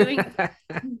 We're doing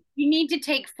you need to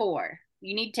take 4.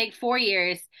 You need to take 4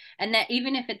 years. And that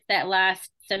even if it's that last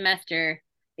semester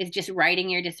is just writing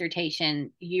your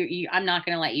dissertation, I'm not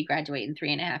gonna let you graduate in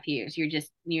 3.5 years.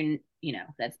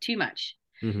 That's too much.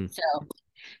 Mm-hmm. So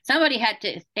somebody had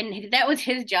to, and that was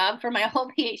his job for my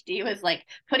whole PhD, was like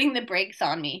putting the brakes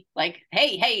on me, like,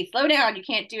 hey, slow down, you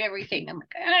can't do everything. I'm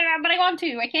like, but I want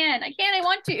to, I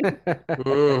want to.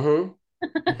 Mm-hmm.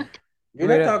 You're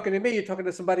not talking to me, you're talking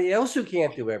to somebody else who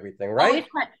can't do everything, right?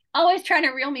 Always trying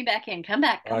to reel me back in. Come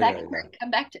back, Oh, back yeah, to earth,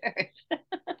 come back to earth.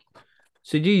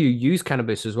 So do you use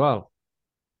cannabis as well?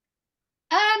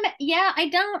 Yeah,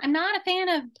 I'm not a fan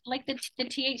of like the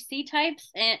THC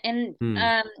types, and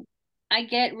I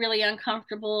get really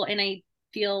uncomfortable and I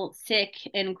feel sick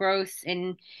and gross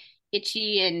and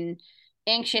itchy and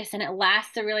anxious, and it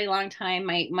lasts a really long time.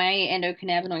 My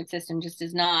endocannabinoid system just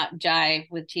does not jive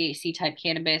with THC type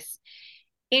cannabis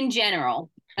in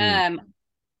general. The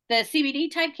CBD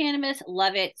type cannabis,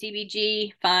 love it.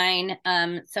 CBG, fine.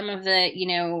 Some of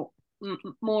the,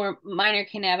 more minor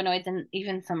cannabinoids and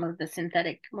even some of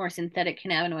the more synthetic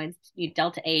cannabinoids,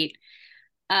 Delta 8,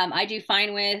 I do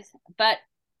fine with, but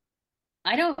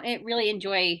I don't really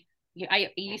enjoy. I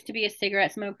used to be a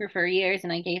cigarette smoker for years,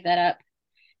 and I gave that up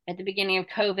at the beginning of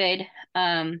COVID.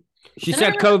 She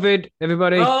said COVID,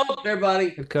 everybody. Oh, everybody.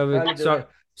 COVID. Sorry.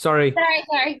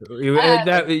 Sorry.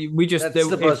 We just that's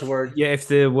the buzzword. Yeah, if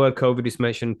the word COVID is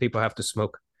mentioned, people have to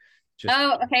smoke.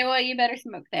 Okay. Well, you better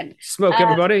smoke then. Smoke,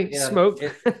 everybody. Yeah, smoke.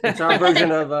 It's our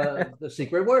version of the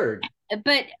secret word.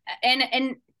 But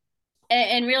and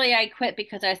really, I quit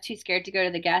because I was too scared to go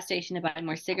to the gas station to buy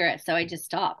more cigarettes, so I just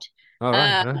stopped. All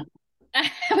right.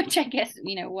 Which I guess,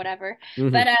 whatever.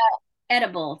 Mm-hmm. But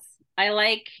edibles,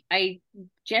 I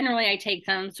generally take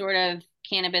some sort of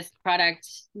cannabis product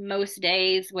most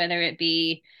days, whether it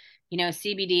be,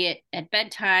 CBD at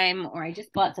bedtime, or I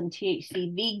just bought some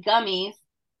THCV gummies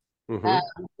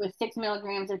with 6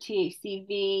 milligrams of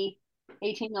THCV,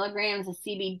 18 milligrams of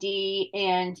CBD,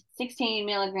 and 16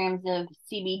 milligrams of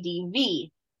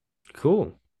CBDV.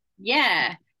 Cool.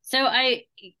 Yeah. So I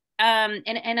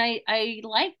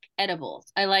like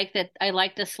edibles. I like that. I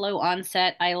like the slow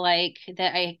onset. I like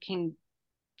that I can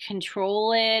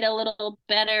control it a little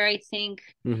better, I think.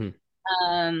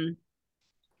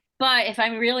 But if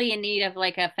I'm really in need of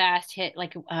like a fast hit,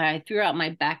 like I threw out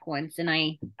my back once and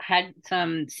I had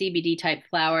some CBD type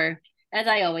flower, as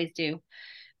I always do.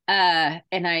 And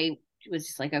I was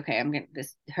just like, okay,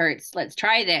 this hurts. Let's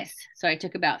try this. So I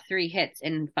took about 3 hits,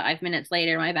 and 5 minutes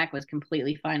later, my back was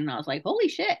completely fine. And I was like, holy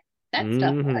shit, that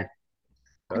stuff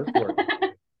works.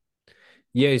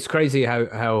 Yeah, it's crazy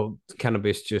how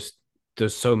cannabis just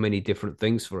does so many different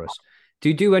things for us. Do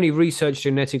you do any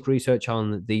genetic research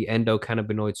on the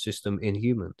endocannabinoid system in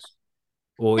humans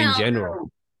or in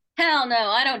general? Hell no,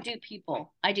 I don't do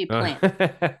people. I do plants.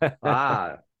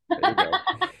 Ah, there you go.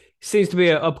 Seems to be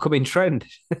an upcoming trend.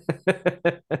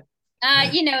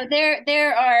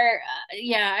 There are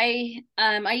yeah,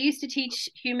 I used to teach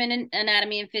human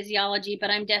anatomy and physiology, but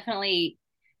I'm definitely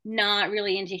not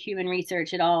really into human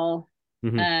research at all.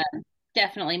 Mhm. Uh,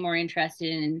 Definitely more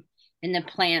interested in the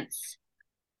plants.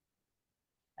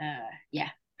 Yeah.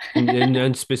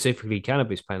 And specifically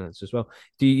cannabis plants as well.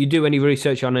 Do you do any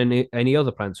research on any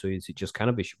other plants, or is it just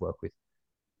cannabis you work with?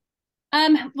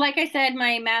 Like I said,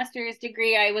 my master's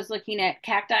degree, I was looking at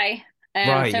cacti. Um,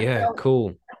 Right, so yeah, for,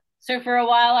 cool. so for a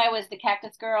while I was the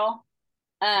cactus girl.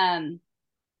 Um,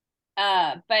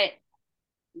 but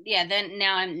yeah, then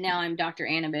now I'm Dr.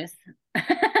 Annabis.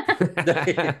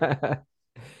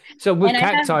 So with And I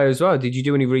have cacti as well, did you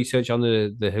do any research on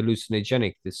the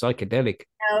hallucinogenic, the psychedelic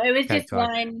no, it was just cacti?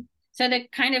 one. So the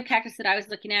kind of cactus that I was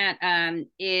looking at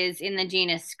is in the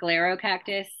genus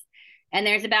Sclerocactus, and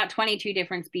there's about 22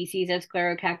 different species of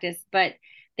Sclerocactus, but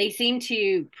they seem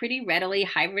to pretty readily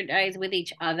hybridize with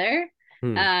each other,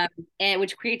 Hmm. um, and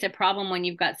which creates a problem when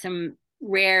you've got some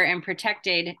rare and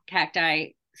protected cacti,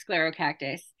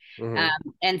 Sclerocactus, um, Mhm.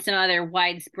 and some other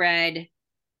widespread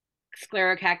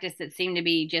Sclerocactus that seem to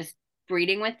be just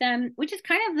breeding with them, which is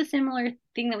kind of the similar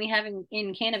thing that we have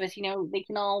in cannabis. They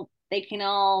can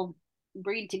all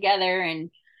breed together,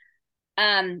 and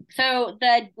so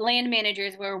the land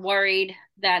managers were worried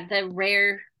that the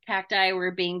rare cacti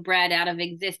were being bred out of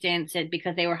existence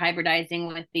because they were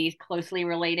hybridizing with these closely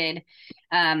related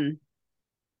um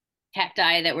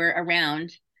cacti that were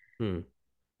around, Hmm.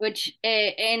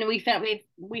 and we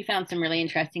found some really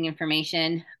interesting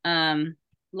information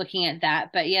looking at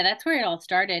that. But yeah, that's where it all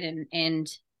started,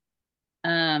 and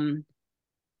um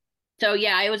so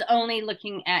yeah, I was only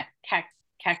looking at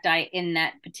cacti in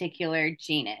that particular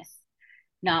genus,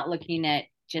 not looking at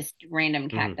just random Mhm,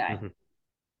 cacti. mhm.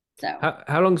 So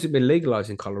How long has it been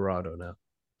legalized in Colorado now?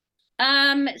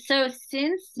 so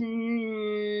since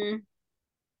I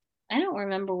don't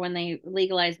remember when they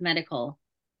legalized medical.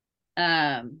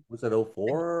 um Was it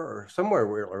 '04 or somewhere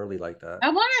real early like that? I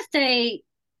want to say,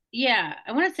 yeah,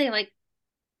 I want to say like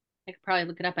I could probably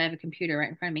look it up. I have a computer right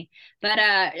in front of me.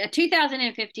 But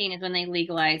 2015 is when they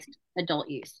legalized adult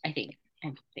use, I think.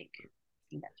 I think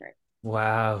that's right.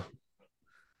 Wow,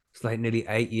 it's like nearly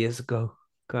 8 years ago.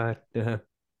 God damn.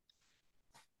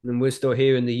 And we're still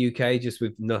here in the UK just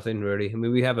with nothing really. I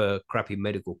mean, we have a crappy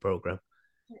medical program.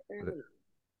 But, Early.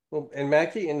 Well, and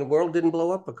Mackie, and the world didn't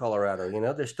blow up for Colorado.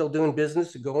 They're still doing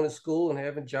business and going to school and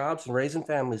having jobs and raising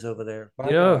families over there. you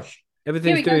My know, gosh. Here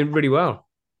everything's we go. doing really well.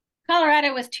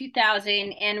 Colorado was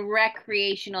 2000 and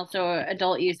recreational, so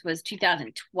adult use was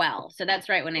 2012. So that's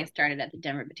right when I started at the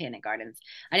Denver Botanic Gardens.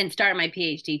 I didn't start my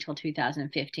PhD till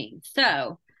 2015.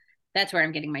 So that's where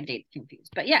I'm getting my dates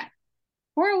confused. But yeah,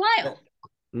 for a Yeah, while.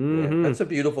 yeah, Hmm. that's a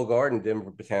beautiful garden,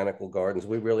 Denver Botanical Gardens.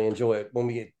 We really enjoy it when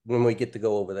we get to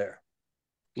go over there.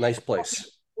 Nice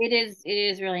place. It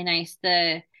is really nice.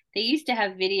 They used to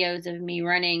have videos of me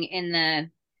running in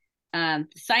the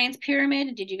science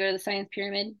pyramid. Did you go to the science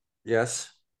pyramid? Yes.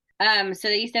 So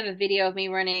they used to have a video of me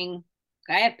running.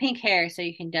 I have pink hair, so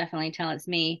you can definitely tell it's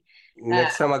me. Uh,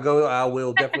 Next time I go, I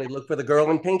will definitely look for the girl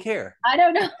in pink hair. I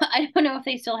don't know. I don't know if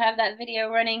they still have that video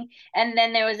running. And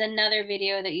then there was another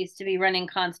video that used to be running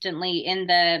constantly in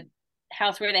the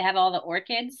house where they have all the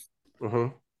orchids. Hmm.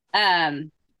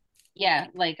 Um, yeah,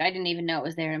 like I didn't even know it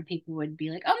was there, and people would be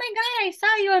like, "Oh my God, I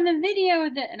saw you on the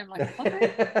video!" And I'm like,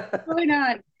 "What's going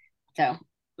on?" So,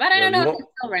 but I Well, don't know you if won't.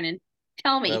 it's still running.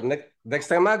 Tell Well, me. next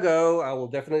time I go, I will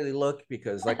definitely look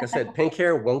because, like I said, pink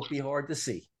hair won't be hard to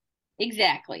see.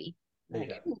 Exactly. There you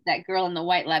Like, go. who's that girl in the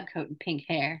white lab coat and pink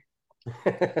hair?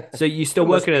 So you're still It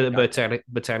must working at be the Doctor.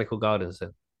 botanical gardens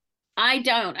then? I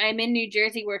don't. I'm in New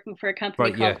Jersey working for a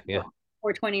company Right, called yeah, yeah.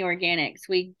 420 Organics.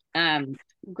 We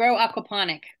grow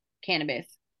aquaponic cannabis.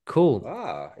 Cool.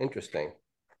 Ah, interesting.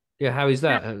 Yeah, how is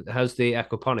that? How's the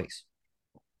aquaponics?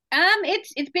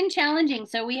 It's been challenging.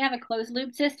 So we have a closed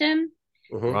loop system.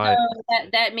 Hmm. So Right.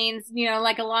 that means,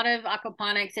 like a lot of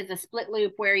aquaponics, it's a split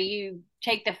loop where you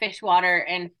take the fish water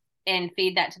and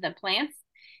feed that to the plants.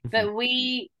 Mhm. But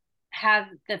we have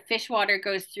the fish water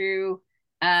goes through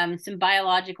some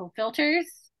biological filters,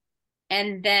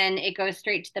 and then it goes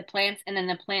straight to the plants, and then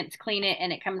the plants clean it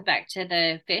and it comes back to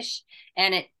the fish,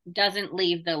 and it doesn't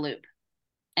leave the loop,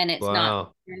 and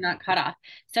Wow. you're not cut off.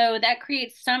 So that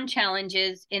creates some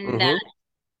challenges in that. Hmm.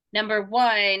 Number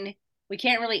one, we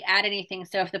can't really add anything.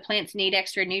 So if the plants need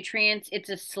extra nutrients,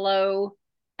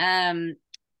 um,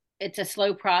 it's a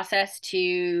slow process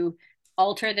to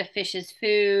alter the fish's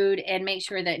food and make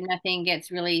sure that nothing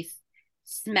gets really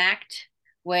smacked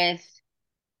with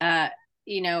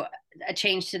you know, a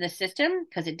change to the system,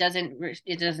 because it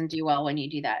doesn't do well when you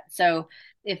do that. So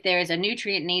if there's a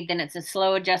nutrient need, then it's a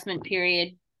slow adjustment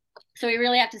period. So we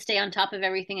really have to stay on top of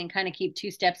everything and kind of keep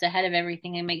 2 steps ahead of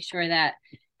everything and make sure that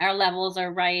our levels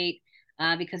are right.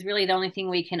 Because really the only thing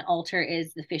we can alter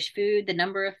is the fish food, the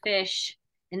number of fish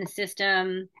in the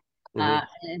system,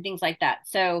 and things like that.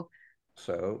 So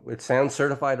it sounds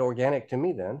certified organic to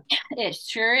me then. it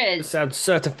sure It is. sounds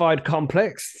certified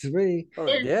complex to me. Oh,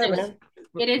 It yeah, is, man.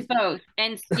 it is both.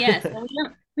 And yes, so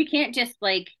we can't just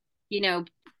like, you know,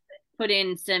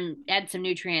 add some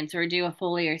nutrients or do a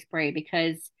foliar spray,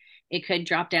 because it could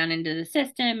drop down into the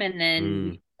system, and then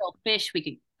we kill fish. We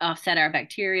could offset our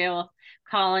bacterial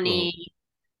colony,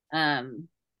 and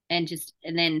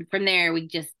then from there it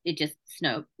just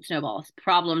snowballs,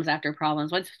 problems after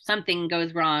problems. Once something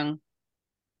goes wrong,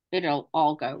 it'll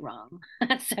all go wrong.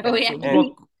 So we So have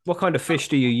to what kind of fish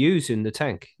do you use in the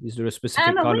tank? Is there a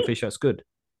specific kind of fish that's good?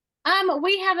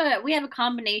 we have a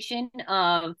combination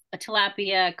of a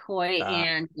tilapia, koi,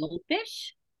 and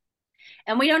goldfish.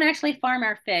 And we don't actually farm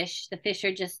our fish. The fish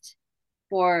are just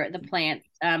for the plants.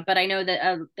 But I know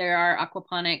that there are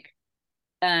aquaponic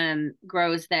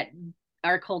grows that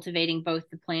are cultivating both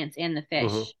the plants and the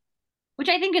fish, which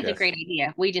I think is a great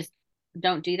idea. We just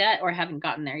don't do that or haven't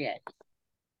gotten there yet.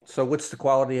 So what's the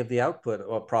quality of the output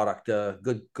or product?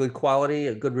 Good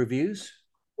quality, good reviews?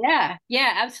 Yeah,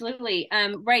 absolutely.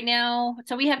 Right now,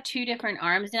 so we have 2 different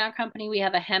arms in our company. We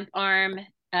have a hemp arm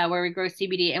where we grow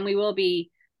CBD, and we will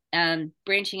be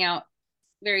branching out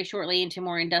very shortly into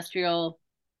more industrial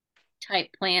type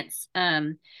plants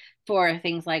for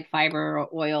things like fiber or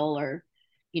oil or,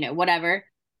 you know, whatever,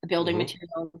 building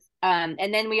materials.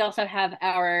 And then we also have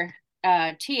our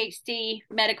THC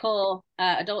medical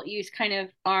adult use kind of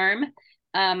arm.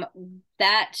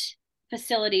 That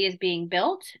facility is being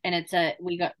built, and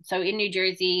so in New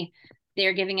Jersey,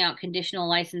 they're giving out conditional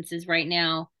licenses right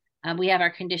now. We have our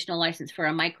conditional license for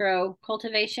a micro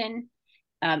cultivation.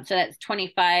 So that's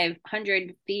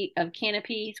 2,500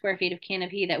 square feet of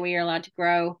canopy that we are allowed to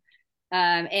grow.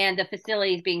 And the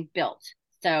facility is being built.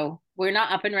 So we're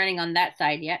not up and running on that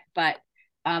side yet, but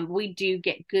we do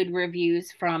get good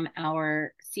reviews from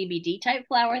our CBD type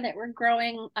flower that we're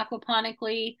growing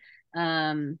aquaponically.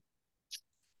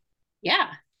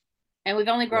 Yeah. And we've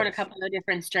only grown a couple of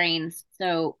different strains,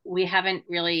 so we haven't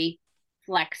really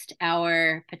flexed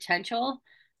our potential.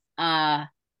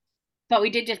 But we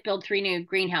did just build 3 new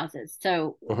greenhouses.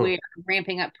 So we're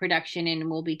ramping up production, and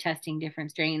we'll be testing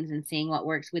different strains and seeing what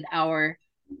works with our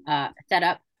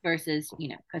setup versus, you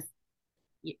know, because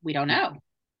we don't know.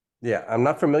 Yeah, I'm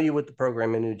not familiar with the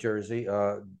program in New Jersey.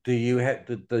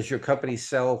 Does your company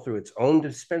sell through its own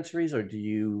dispensaries, or do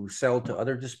you sell to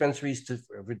other dispensaries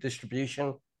for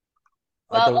distribution?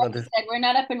 Well, like I said, we're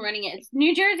not up and running it.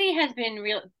 New Jersey has been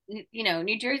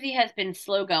New Jersey has been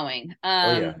slow going.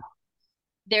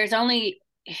 There's only,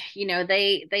 you know,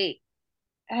 they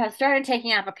started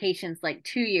taking applications like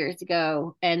 2 years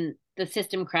ago, and the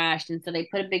system crashed, and so they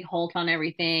put a big halt on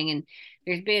everything, and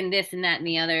there's been this and that and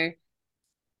the other.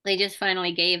 They just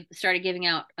finally started giving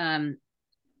out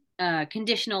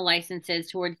conditional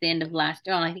licenses towards the end of I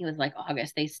think it was like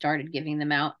August, they started giving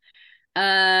them out.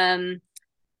 And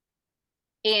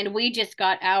we just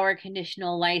got our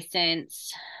conditional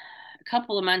license a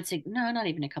couple of months ago. No, not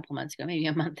even a couple months ago, maybe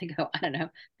a month ago. I don't know,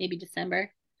 maybe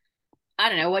December. I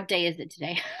don't know. What day is it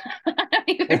today?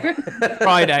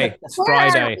 Friday. It's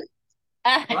Friday.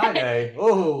 Friday.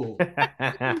 Oh.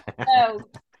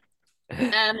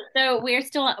 So we're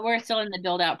still in the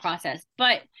build out process,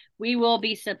 but we will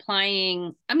be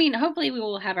supplying. I mean, hopefully we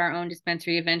will have our own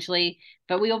dispensary eventually,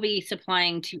 but we will be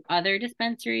supplying to other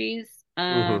dispensaries.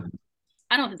 I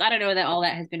don't know that all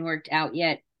that has been worked out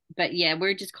yet, but yeah,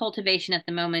 we're just cultivation at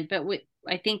the moment. But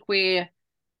I think we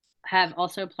have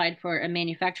also applied for a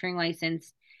manufacturing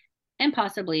license and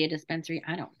possibly a dispensary.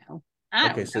 I don't know.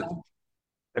 So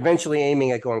eventually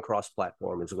aiming at going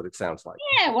cross-platform is what it sounds like.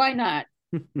 Yeah, why not?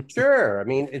 Sure. I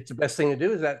mean, it's the best thing to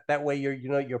do is that way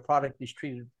your product is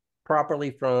treated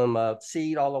properly from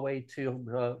seed all the way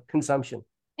to consumption.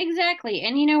 Exactly.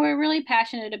 And we're really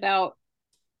passionate about,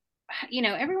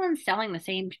 everyone's selling the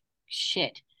same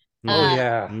shit. Oh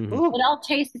yeah. It all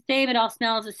tastes the same, it all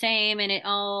smells the same, and it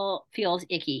all feels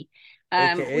icky.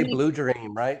 AKA Blue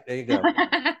Dream, right? There you go.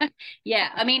 Yeah,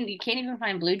 I mean, you can't even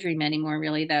find Blue Dream anymore,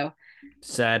 really, though.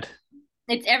 Sad.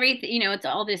 It's everything, it's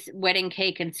all this wedding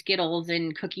cake and Skittles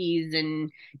and cookies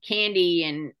and candy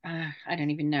and I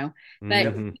don't even know.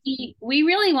 But we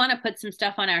really want to put some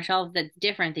stuff on our shelves that's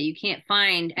different, that you can't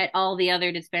find at all the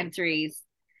other dispensaries.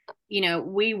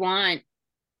 We want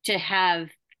to have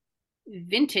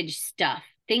vintage stuff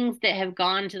things that have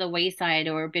gone to the wayside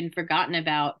or been forgotten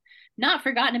about, not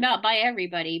forgotten about by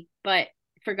everybody, but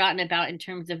forgotten about in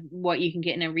terms of what you can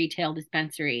get in a retail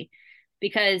dispensary.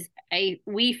 Because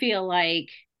we feel like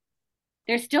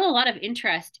there's still a lot of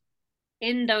interest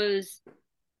in those,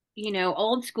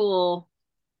 old school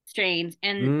strains,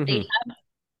 and they Hmm. have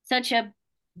such a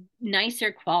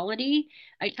nicer quality.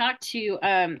 We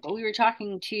were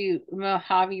talking to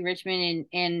Mojave Richmond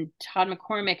and Todd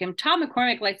McCormick, and Todd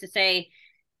McCormick likes to say,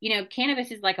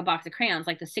 cannabis is like a box of crayons,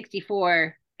 like the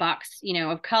 64 box,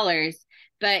 of colors,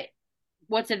 but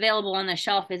what's available on the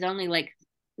shelf is only like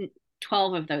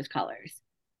 12 of those colors.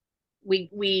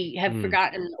 We have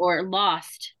forgotten or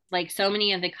lost like so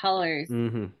many of the colors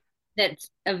that's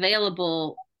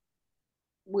available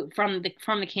from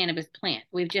the cannabis plant.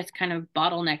 We've just kind of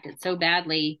bottlenecked it so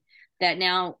badly that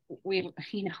now we're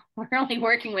only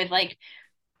working with like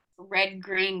red,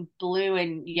 green, blue,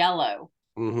 and yellow.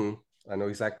 I know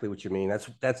exactly what you mean.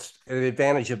 That's an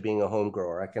advantage of being a home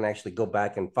grower. I can actually go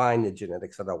back and find the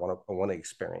genetics that I want to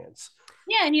experience.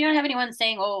 Yeah, and you don't have anyone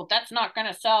saying, "Oh, that's not going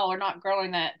to sell or not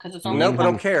growing that because it's only Nope, I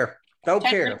don't care. Don't 10%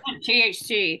 care.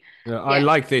 THC." I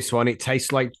like this one. It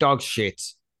tastes like dog shit.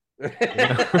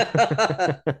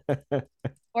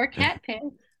 Or cat piss.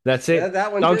 That's it. Yeah,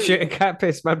 that one Dog too. shit and cat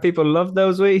piss, man. People love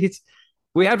those weeds.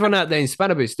 We had one out there in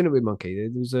Spannabis, didn't we, Monkey?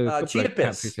 There was a couple cheetah of cat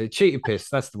piss. piss. Cheetah piss,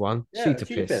 that's the one. Yeah, Cheetah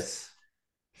cheetah piss. piss.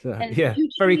 So, And yeah,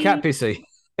 very cat pissy.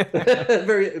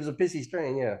 It was a pissy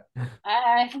strain, yeah.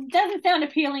 It doesn't sound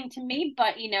appealing to me,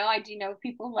 but I do know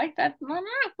people like that.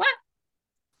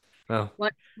 Oh,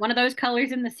 One of those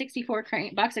colors in the 64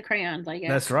 box of crayons, I guess.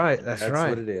 that's right. That's right.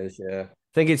 What it is, yeah.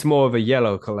 I think it's more of a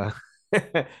yellow color.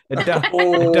 a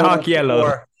dark yellow.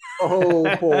 Poor.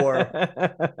 Oh, poor.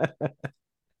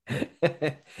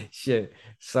 Shit.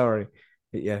 Sorry.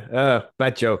 Yeah.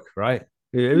 Bad joke, right?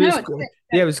 It No, was it's good. good.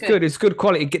 Yeah, it was good. It's good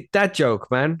quality. Get dad joke,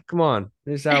 man. Come on.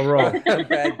 This is how I roll.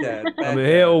 Bad dad. I'm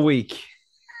here all week.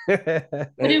 and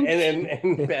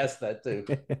past that too.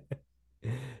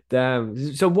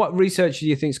 Damn. So what research do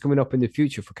you think is coming up in the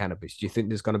future for cannabis? Do you think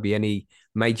there's going to be any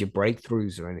major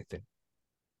breakthroughs or anything?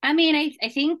 I mean, I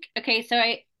think, okay, so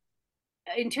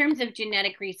in terms of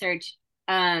genetic research,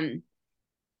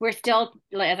 we're still,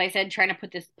 as I said, trying to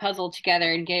put this puzzle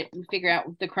together and figure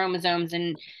out the chromosomes,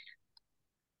 and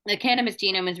the cannabis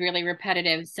genome is really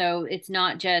repetitive. So it's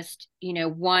not just,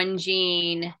 one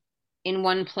gene in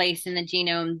one place in the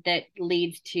genome that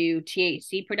leads to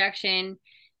THC production.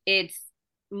 It's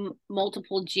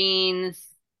multiple genes,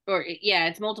 or yeah,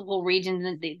 it's multiple regions,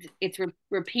 and it's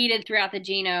repeated throughout the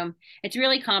genome. It's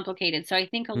really complicated. So I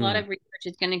think a lot of research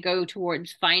is going to go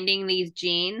towards finding these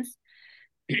genes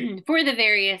for the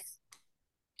various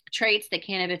traits that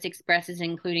cannabis expresses,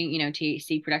 including,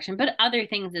 THC production, but other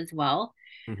things as well.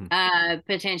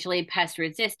 Potentially pest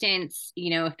resistance,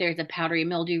 if there's a powdery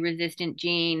mildew resistant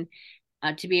gene,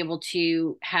 to be able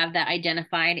to have that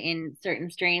identified in certain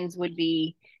strains would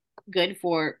be good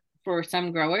for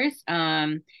some growers.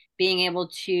 Being able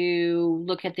to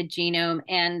look at the genome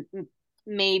and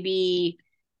maybe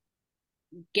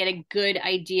get a good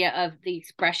idea of the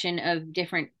expression of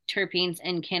different terpenes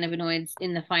and cannabinoids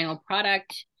in the final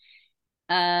product.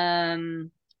 I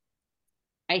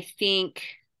think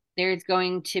there's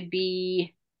going to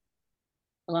be,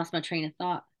 I lost my train of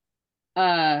thought.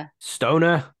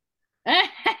 Stoner.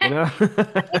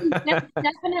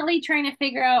 Definitely trying to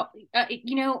figure out,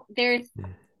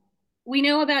 we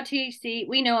know about THC,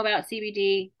 we know about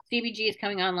CBD, CBG is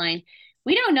coming online.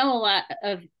 We don't know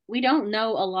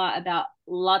a lot about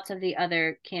lots of the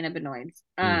other cannabinoids.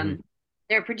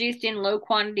 They're produced in low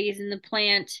quantities in the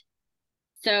plant.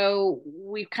 So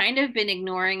we've kind of been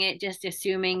ignoring it, just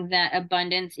assuming that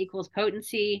abundance equals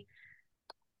potency,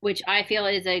 which I feel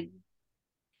is a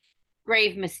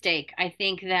grave mistake. I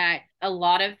think that a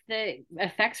lot of the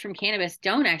effects from cannabis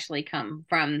don't actually come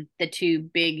from the two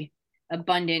big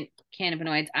abundant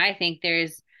cannabinoids. I think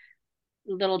there's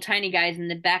little tiny guys in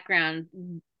the background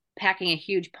packing a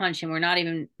huge punch, and we're not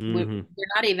even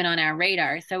on our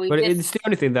radar. So it's the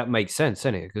only thing that makes sense,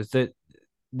 isn't it? Because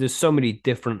there's so many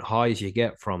different highs you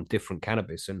get from different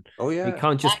cannabis, and it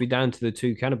can't just be down to the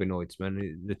two cannabinoids,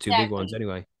 man. The two big ones,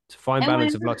 anyway. It's a fine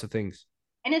balance of lots of things.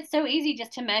 And it's so easy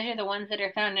just to measure the ones that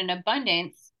are found in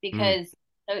abundance because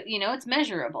it's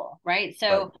measurable, right?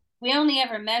 So we only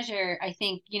ever measure, I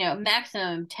think,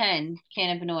 maximum 10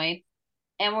 cannabinoids,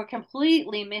 and we're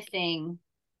completely missing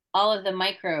all of the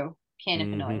micro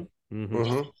cannabinoids.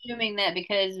 Just assuming that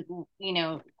because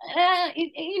I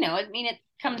mean, it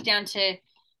comes down to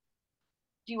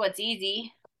do what's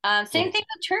easy. Same thing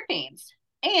with terpenes.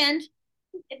 And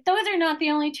those are not the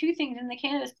only two things in the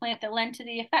cannabis plant that lend to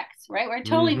the effects, right? We're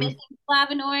totally Hmm. missing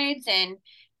flavonoids and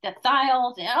the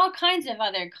thiols and all kinds of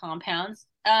other compounds.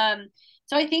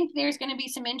 So I think there's going to be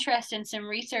some interest and some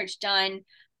research done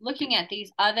looking at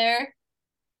these other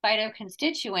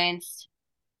phytoconstituents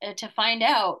to find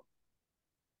out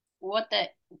what the,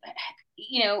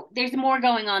 there's more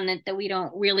going on that we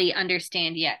don't really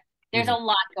understand yet. There's a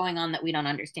lot going on that we don't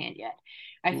understand yet.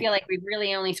 I feel like we've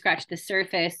really only scratched the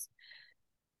surface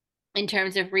in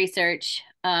terms of research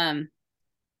of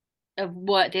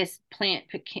what this plant,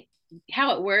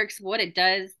 how it works, what it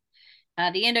does.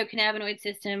 The endocannabinoid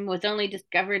system was only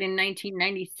discovered in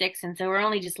 1996, and so we're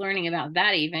only just learning about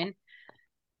that even.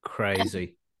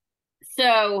 Crazy.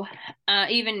 So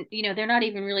even, they're not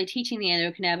even really teaching the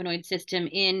endocannabinoid system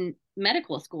in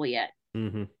medical school yet.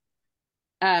 Hmm.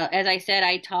 As I said,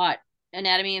 I taught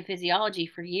anatomy and physiology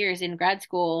for years in grad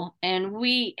school, and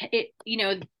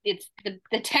it's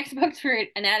the textbooks for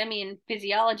anatomy and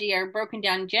physiology are broken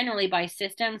down generally by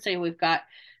system. So we've got,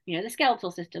 the skeletal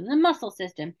system, the muscle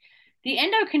system. The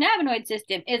endocannabinoid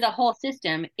system is a whole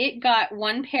system. It got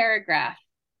one paragraph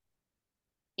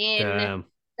in Damn.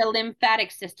 the lymphatic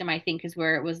system, I think is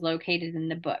where it was located in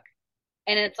the book.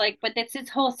 And it's like, but it's this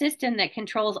whole system that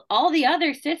controls all the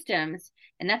other systems,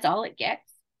 and that's all it gets.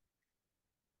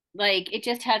 Like, it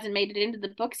just hasn't made it into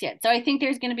the books yet. So I think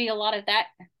there's going to be a lot of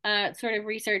that sort of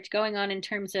research going on in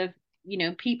terms of,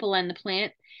 people and the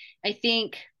plant. I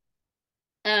think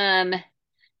um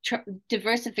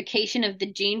diversification of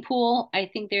the gene pool. I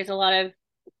think there's a lot of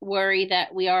worry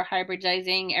that we are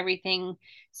hybridizing everything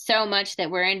so much that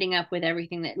we're ending up with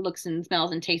everything that looks and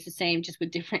smells and tastes the same, just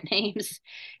with different names.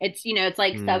 It's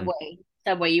like Subway.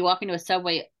 Subway. You walk into a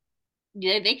Subway,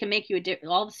 they can make you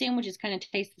all the sandwiches kind of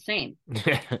taste the same.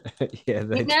 Yeah,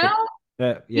 they You do.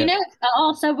 know, Yeah.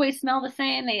 all Subways smell the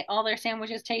same. All their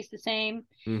sandwiches taste the same.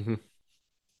 Hmm.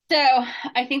 So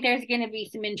I think there's going to be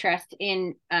some interest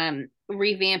in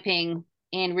revamping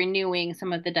and renewing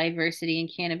some of the diversity in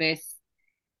cannabis,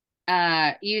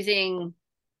 using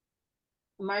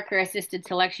marker assisted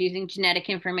selection, using genetic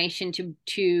information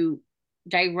to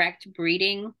direct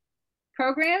breeding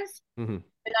programs, Hmm.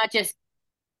 but not just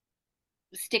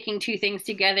sticking two things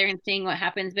together and seeing what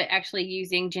happens, but actually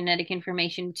using genetic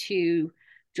information to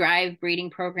drive breeding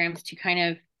programs to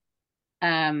kind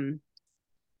of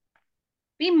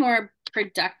be more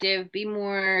productive, be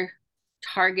more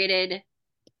targeted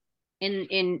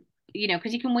in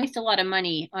because you can waste a lot of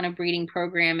money on a breeding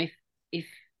program if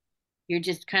you're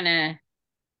just kind of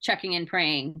chucking and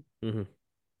praying. Hmm.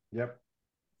 Yep.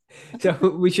 So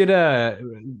we should I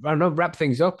don't know, wrap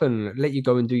things up and let you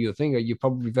go and do your thing. You're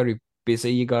probably very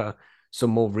busy. You got some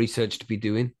more research to be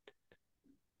doing.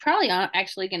 Probably not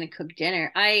actually going to cook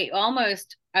dinner. I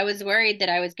was worried that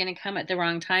I was going to come at the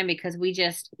wrong time because we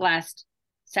just last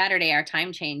Saturday our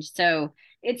time changed. So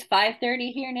it's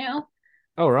 5:30 here now.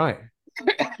 All right.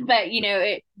 But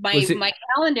my Was it my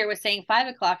calendar was saying 5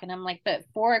 o'clock, and I'm like, but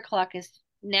 4 o'clock is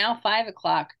now 5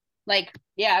 o'clock. Like,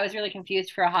 yeah, I was really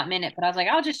confused for a hot minute, but I was like,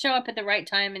 I'll just show up at the right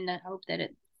time in the hope that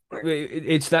it works.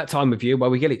 it's that time of year where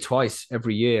we get it twice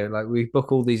every year. Like we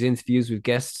book all these interviews with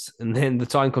guests, and then the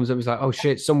time comes up, it's like, oh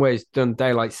shit, somewhere's done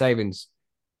daylight savings.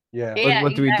 Yeah. Yeah,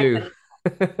 What do we do?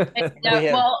 exactly. No, We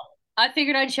have well, I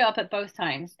figured I'd show up at both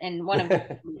times, and one of them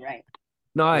would be right.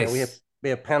 yeah, we have Nice. we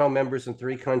have panel members in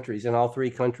 3 countries, and all 3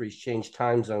 countries change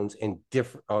time zones in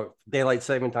different daylight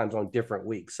saving times on different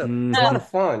weeks. So it's a lot Mhm. of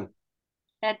fun.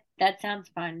 That sounds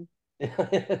fun. Yeah,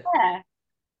 Yeah.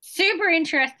 Super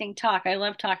interesting talk. I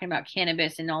love talking about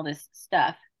cannabis and all this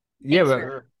stuff. Yeah, Thanks but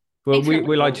for well, thanks for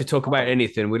we like well, to talk about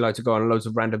anything. We like to go on loads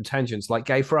of random tangents, like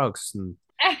gay frogs and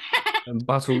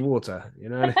bottled water. You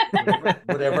know,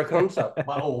 whatever comes up.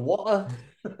 Bottle of water.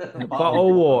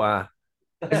 bottled water.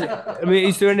 I mean,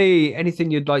 is there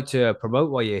anything you'd like to promote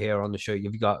while you're here on the show? Have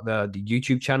you got the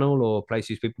YouTube channel or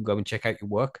places people can go and check out your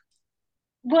work?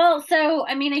 Well, so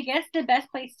I mean, I guess the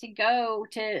best place to go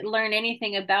to learn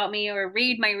anything about me or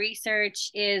read my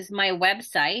research is my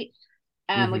website,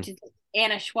 Hmm. which is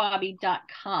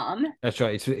annashwabe.com. That's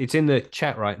right. It's in the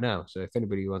chat right now. So if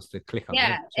anybody wants to click on Yeah,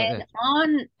 that, it's right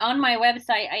and there. on my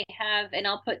website I have, and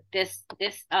I'll put this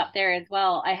up there as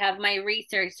well. I have my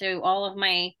research, so all of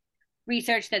my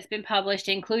research that's been published,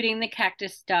 including the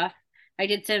cactus stuff. I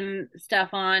did some stuff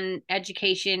on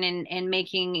education and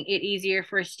making it easier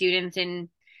for students in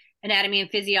anatomy and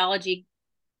physiology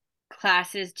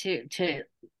classes to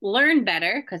learn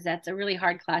better, because that's a really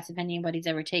hard class. If anybody's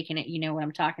ever taken it, you know what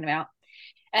I'm talking about.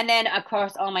 And then, of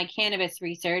course, all my cannabis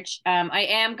research. I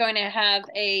am going to have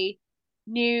a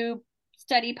new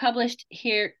study published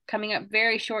here coming up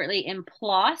very shortly in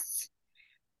PLOS,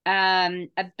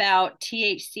 about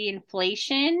THC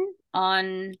inflation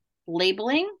on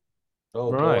labeling. Oh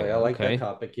Right, boy, I like okay. that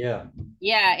topic. Yeah.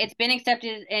 Yeah, it's been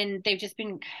accepted and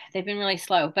they've been really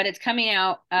slow, but it's coming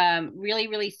out really,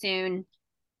 really soon.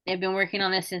 They've been working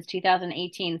on this since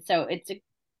 2018. So it's a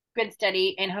good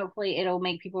study and hopefully it'll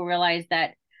make people realize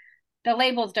that the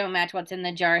labels don't match what's in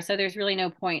the jar. So there's really no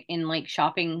point in like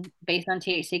shopping based on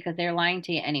THC because they're lying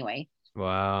to you anyway.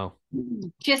 Wow.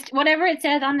 Just whatever it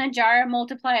says on the jar,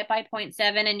 multiply it by 0.7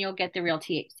 and you'll get the real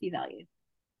THC value.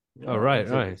 Oh, right,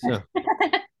 That's right. interesting.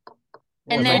 So,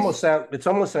 Well, And it's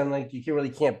almost sound like you really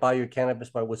can't buy your cannabis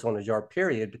by what's on the jar,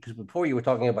 period. Because before you were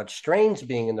talking about strains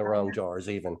being in the wrong jars,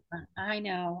 even. I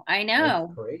know.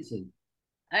 That's crazy.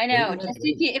 I What do know. you Just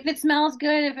do? if it smells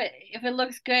good, if it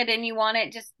looks good and you want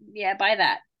it, just buy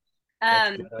that.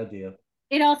 That's a good idea.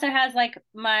 It also has like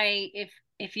my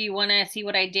if you want to see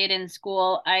what I did in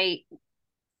school,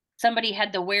 somebody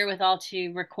had the wherewithal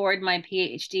to record my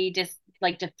PhD just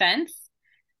like defense.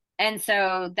 And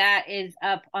so that is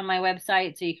up on my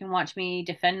website so you can watch me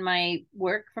defend my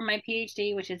work from my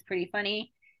PhD, which is pretty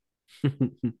funny.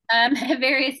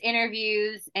 Various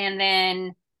interviews and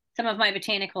then some of my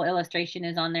botanical illustration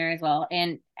is on there as well.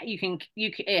 And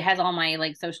it has all my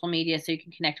like social media so you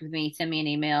can connect with me, send me an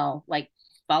email, like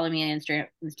follow me on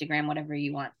Instagram, whatever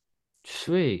you want.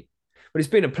 Sweet. Well, it's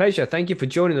been a pleasure. Thank you for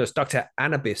joining us, Dr.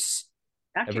 Annabis.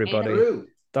 Dr. Everybody. True.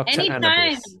 Dr. Anytime.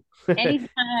 Annabis.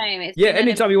 Anytime. Yeah,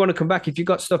 anytime you want to come back, if you've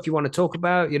got stuff you want to talk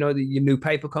about, your new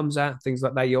paper comes out, things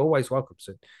like that, you're always welcome.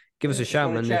 So give us a Just shout,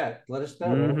 wanna man. chat. Let us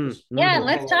know. Yeah, We'll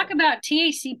let's hang talk out. about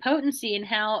THC potency and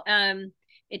how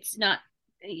it's not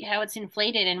how it's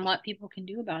inflated and what people can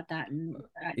do about that. And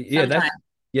sometime.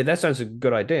 That sounds a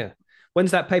good idea.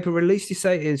 When's that paper released? You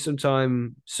say in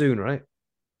sometime soon, right?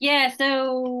 Yeah,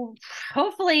 so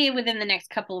hopefully within the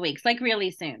next couple of weeks, like really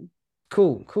soon.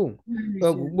 Cool. Well,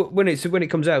 Soon. when it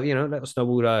comes out, let us know.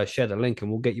 We'll share the link and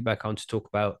we'll get you back on to talk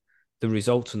about the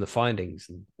results and the findings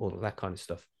and all of that kind of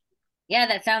stuff. Yeah,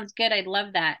 that sounds good. I'd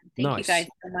love that. Thank you guys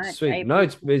so much. Sweet. No,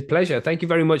 it's a pleasure. Thank you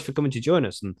very much for coming to join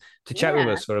us and to chat with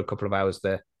us for a couple of hours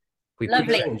there. We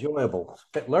Lovely. Very enjoyable.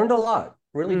 Learned a lot.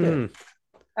 Really did.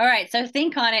 All right, so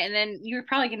think on it, and then you're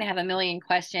probably going to have a million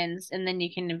questions, and then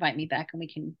you can invite me back, and we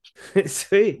can.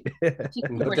 Sweet.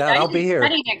 No doubt, I'll be here.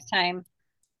 Next time.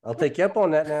 I'll take you up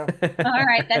on that now. All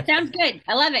right, that sounds good.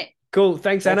 I love it. Cool.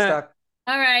 Thanks, Anna. Doc.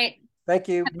 All right. Thank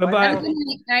you. Bye-bye. All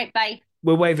right, bye.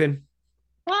 We're waving.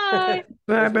 Bye.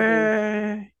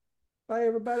 Bye-bye. Bye,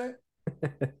 everybody.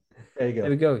 There you go. There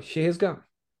we go. She has gone.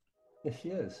 Yes, she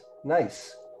is.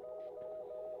 Nice.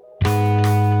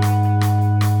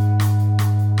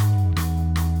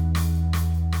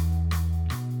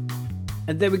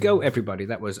 And there we go, everybody.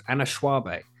 That was Anna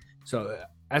Schwabe. So,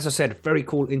 as I said, very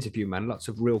cool interview, man. Lots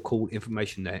of real cool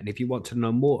information there. And if you want to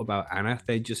know more about Anna,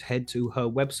 then just head to her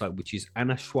website, which is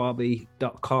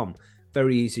annaschwabe.com.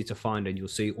 Very easy to find, and you'll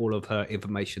see all of her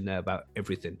information there about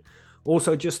everything.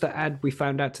 Also, just to add, we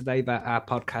found out today that our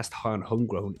podcast, High on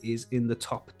Homegrown, is in the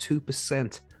top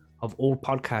 2% of all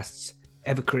podcasts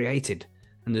ever created.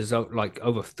 And there's like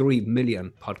over 3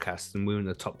 million podcasts and we're in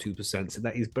the top 2%. So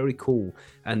that is very cool.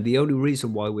 And the only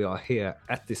reason why we are here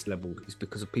at this level is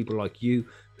because of people like you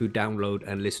who download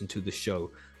and listen to the show.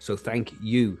 So thank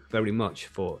you very much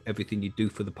for everything you do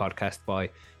for the podcast by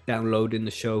downloading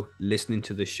the show, listening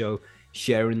to the show,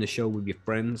 sharing the show with your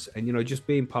friends, and just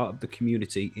being part of the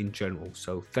community in general.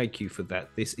 So thank you for that.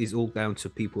 This is all down to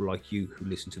people like you who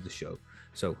listen to the show.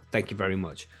 So thank you very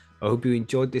much. I hope you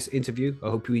enjoyed this interview.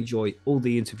 I hope you enjoy all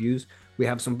the interviews. We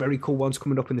have some very cool ones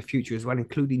coming up in the future as well,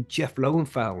 including Jeff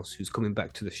Lowenfels, who's coming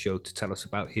back to the show to tell us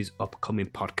about his upcoming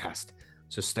podcast.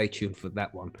 So stay tuned for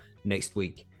that one next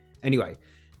week. Anyway,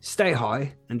 stay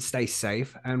high and stay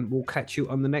safe, and we'll catch you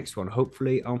on the next one,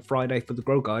 hopefully on Friday for the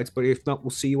Grow Guides. But if not,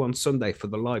 we'll see you on Sunday for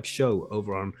the live show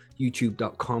over on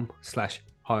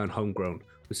youtube.com/highonhomegrown.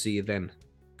 We'll see you then.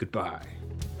 Goodbye.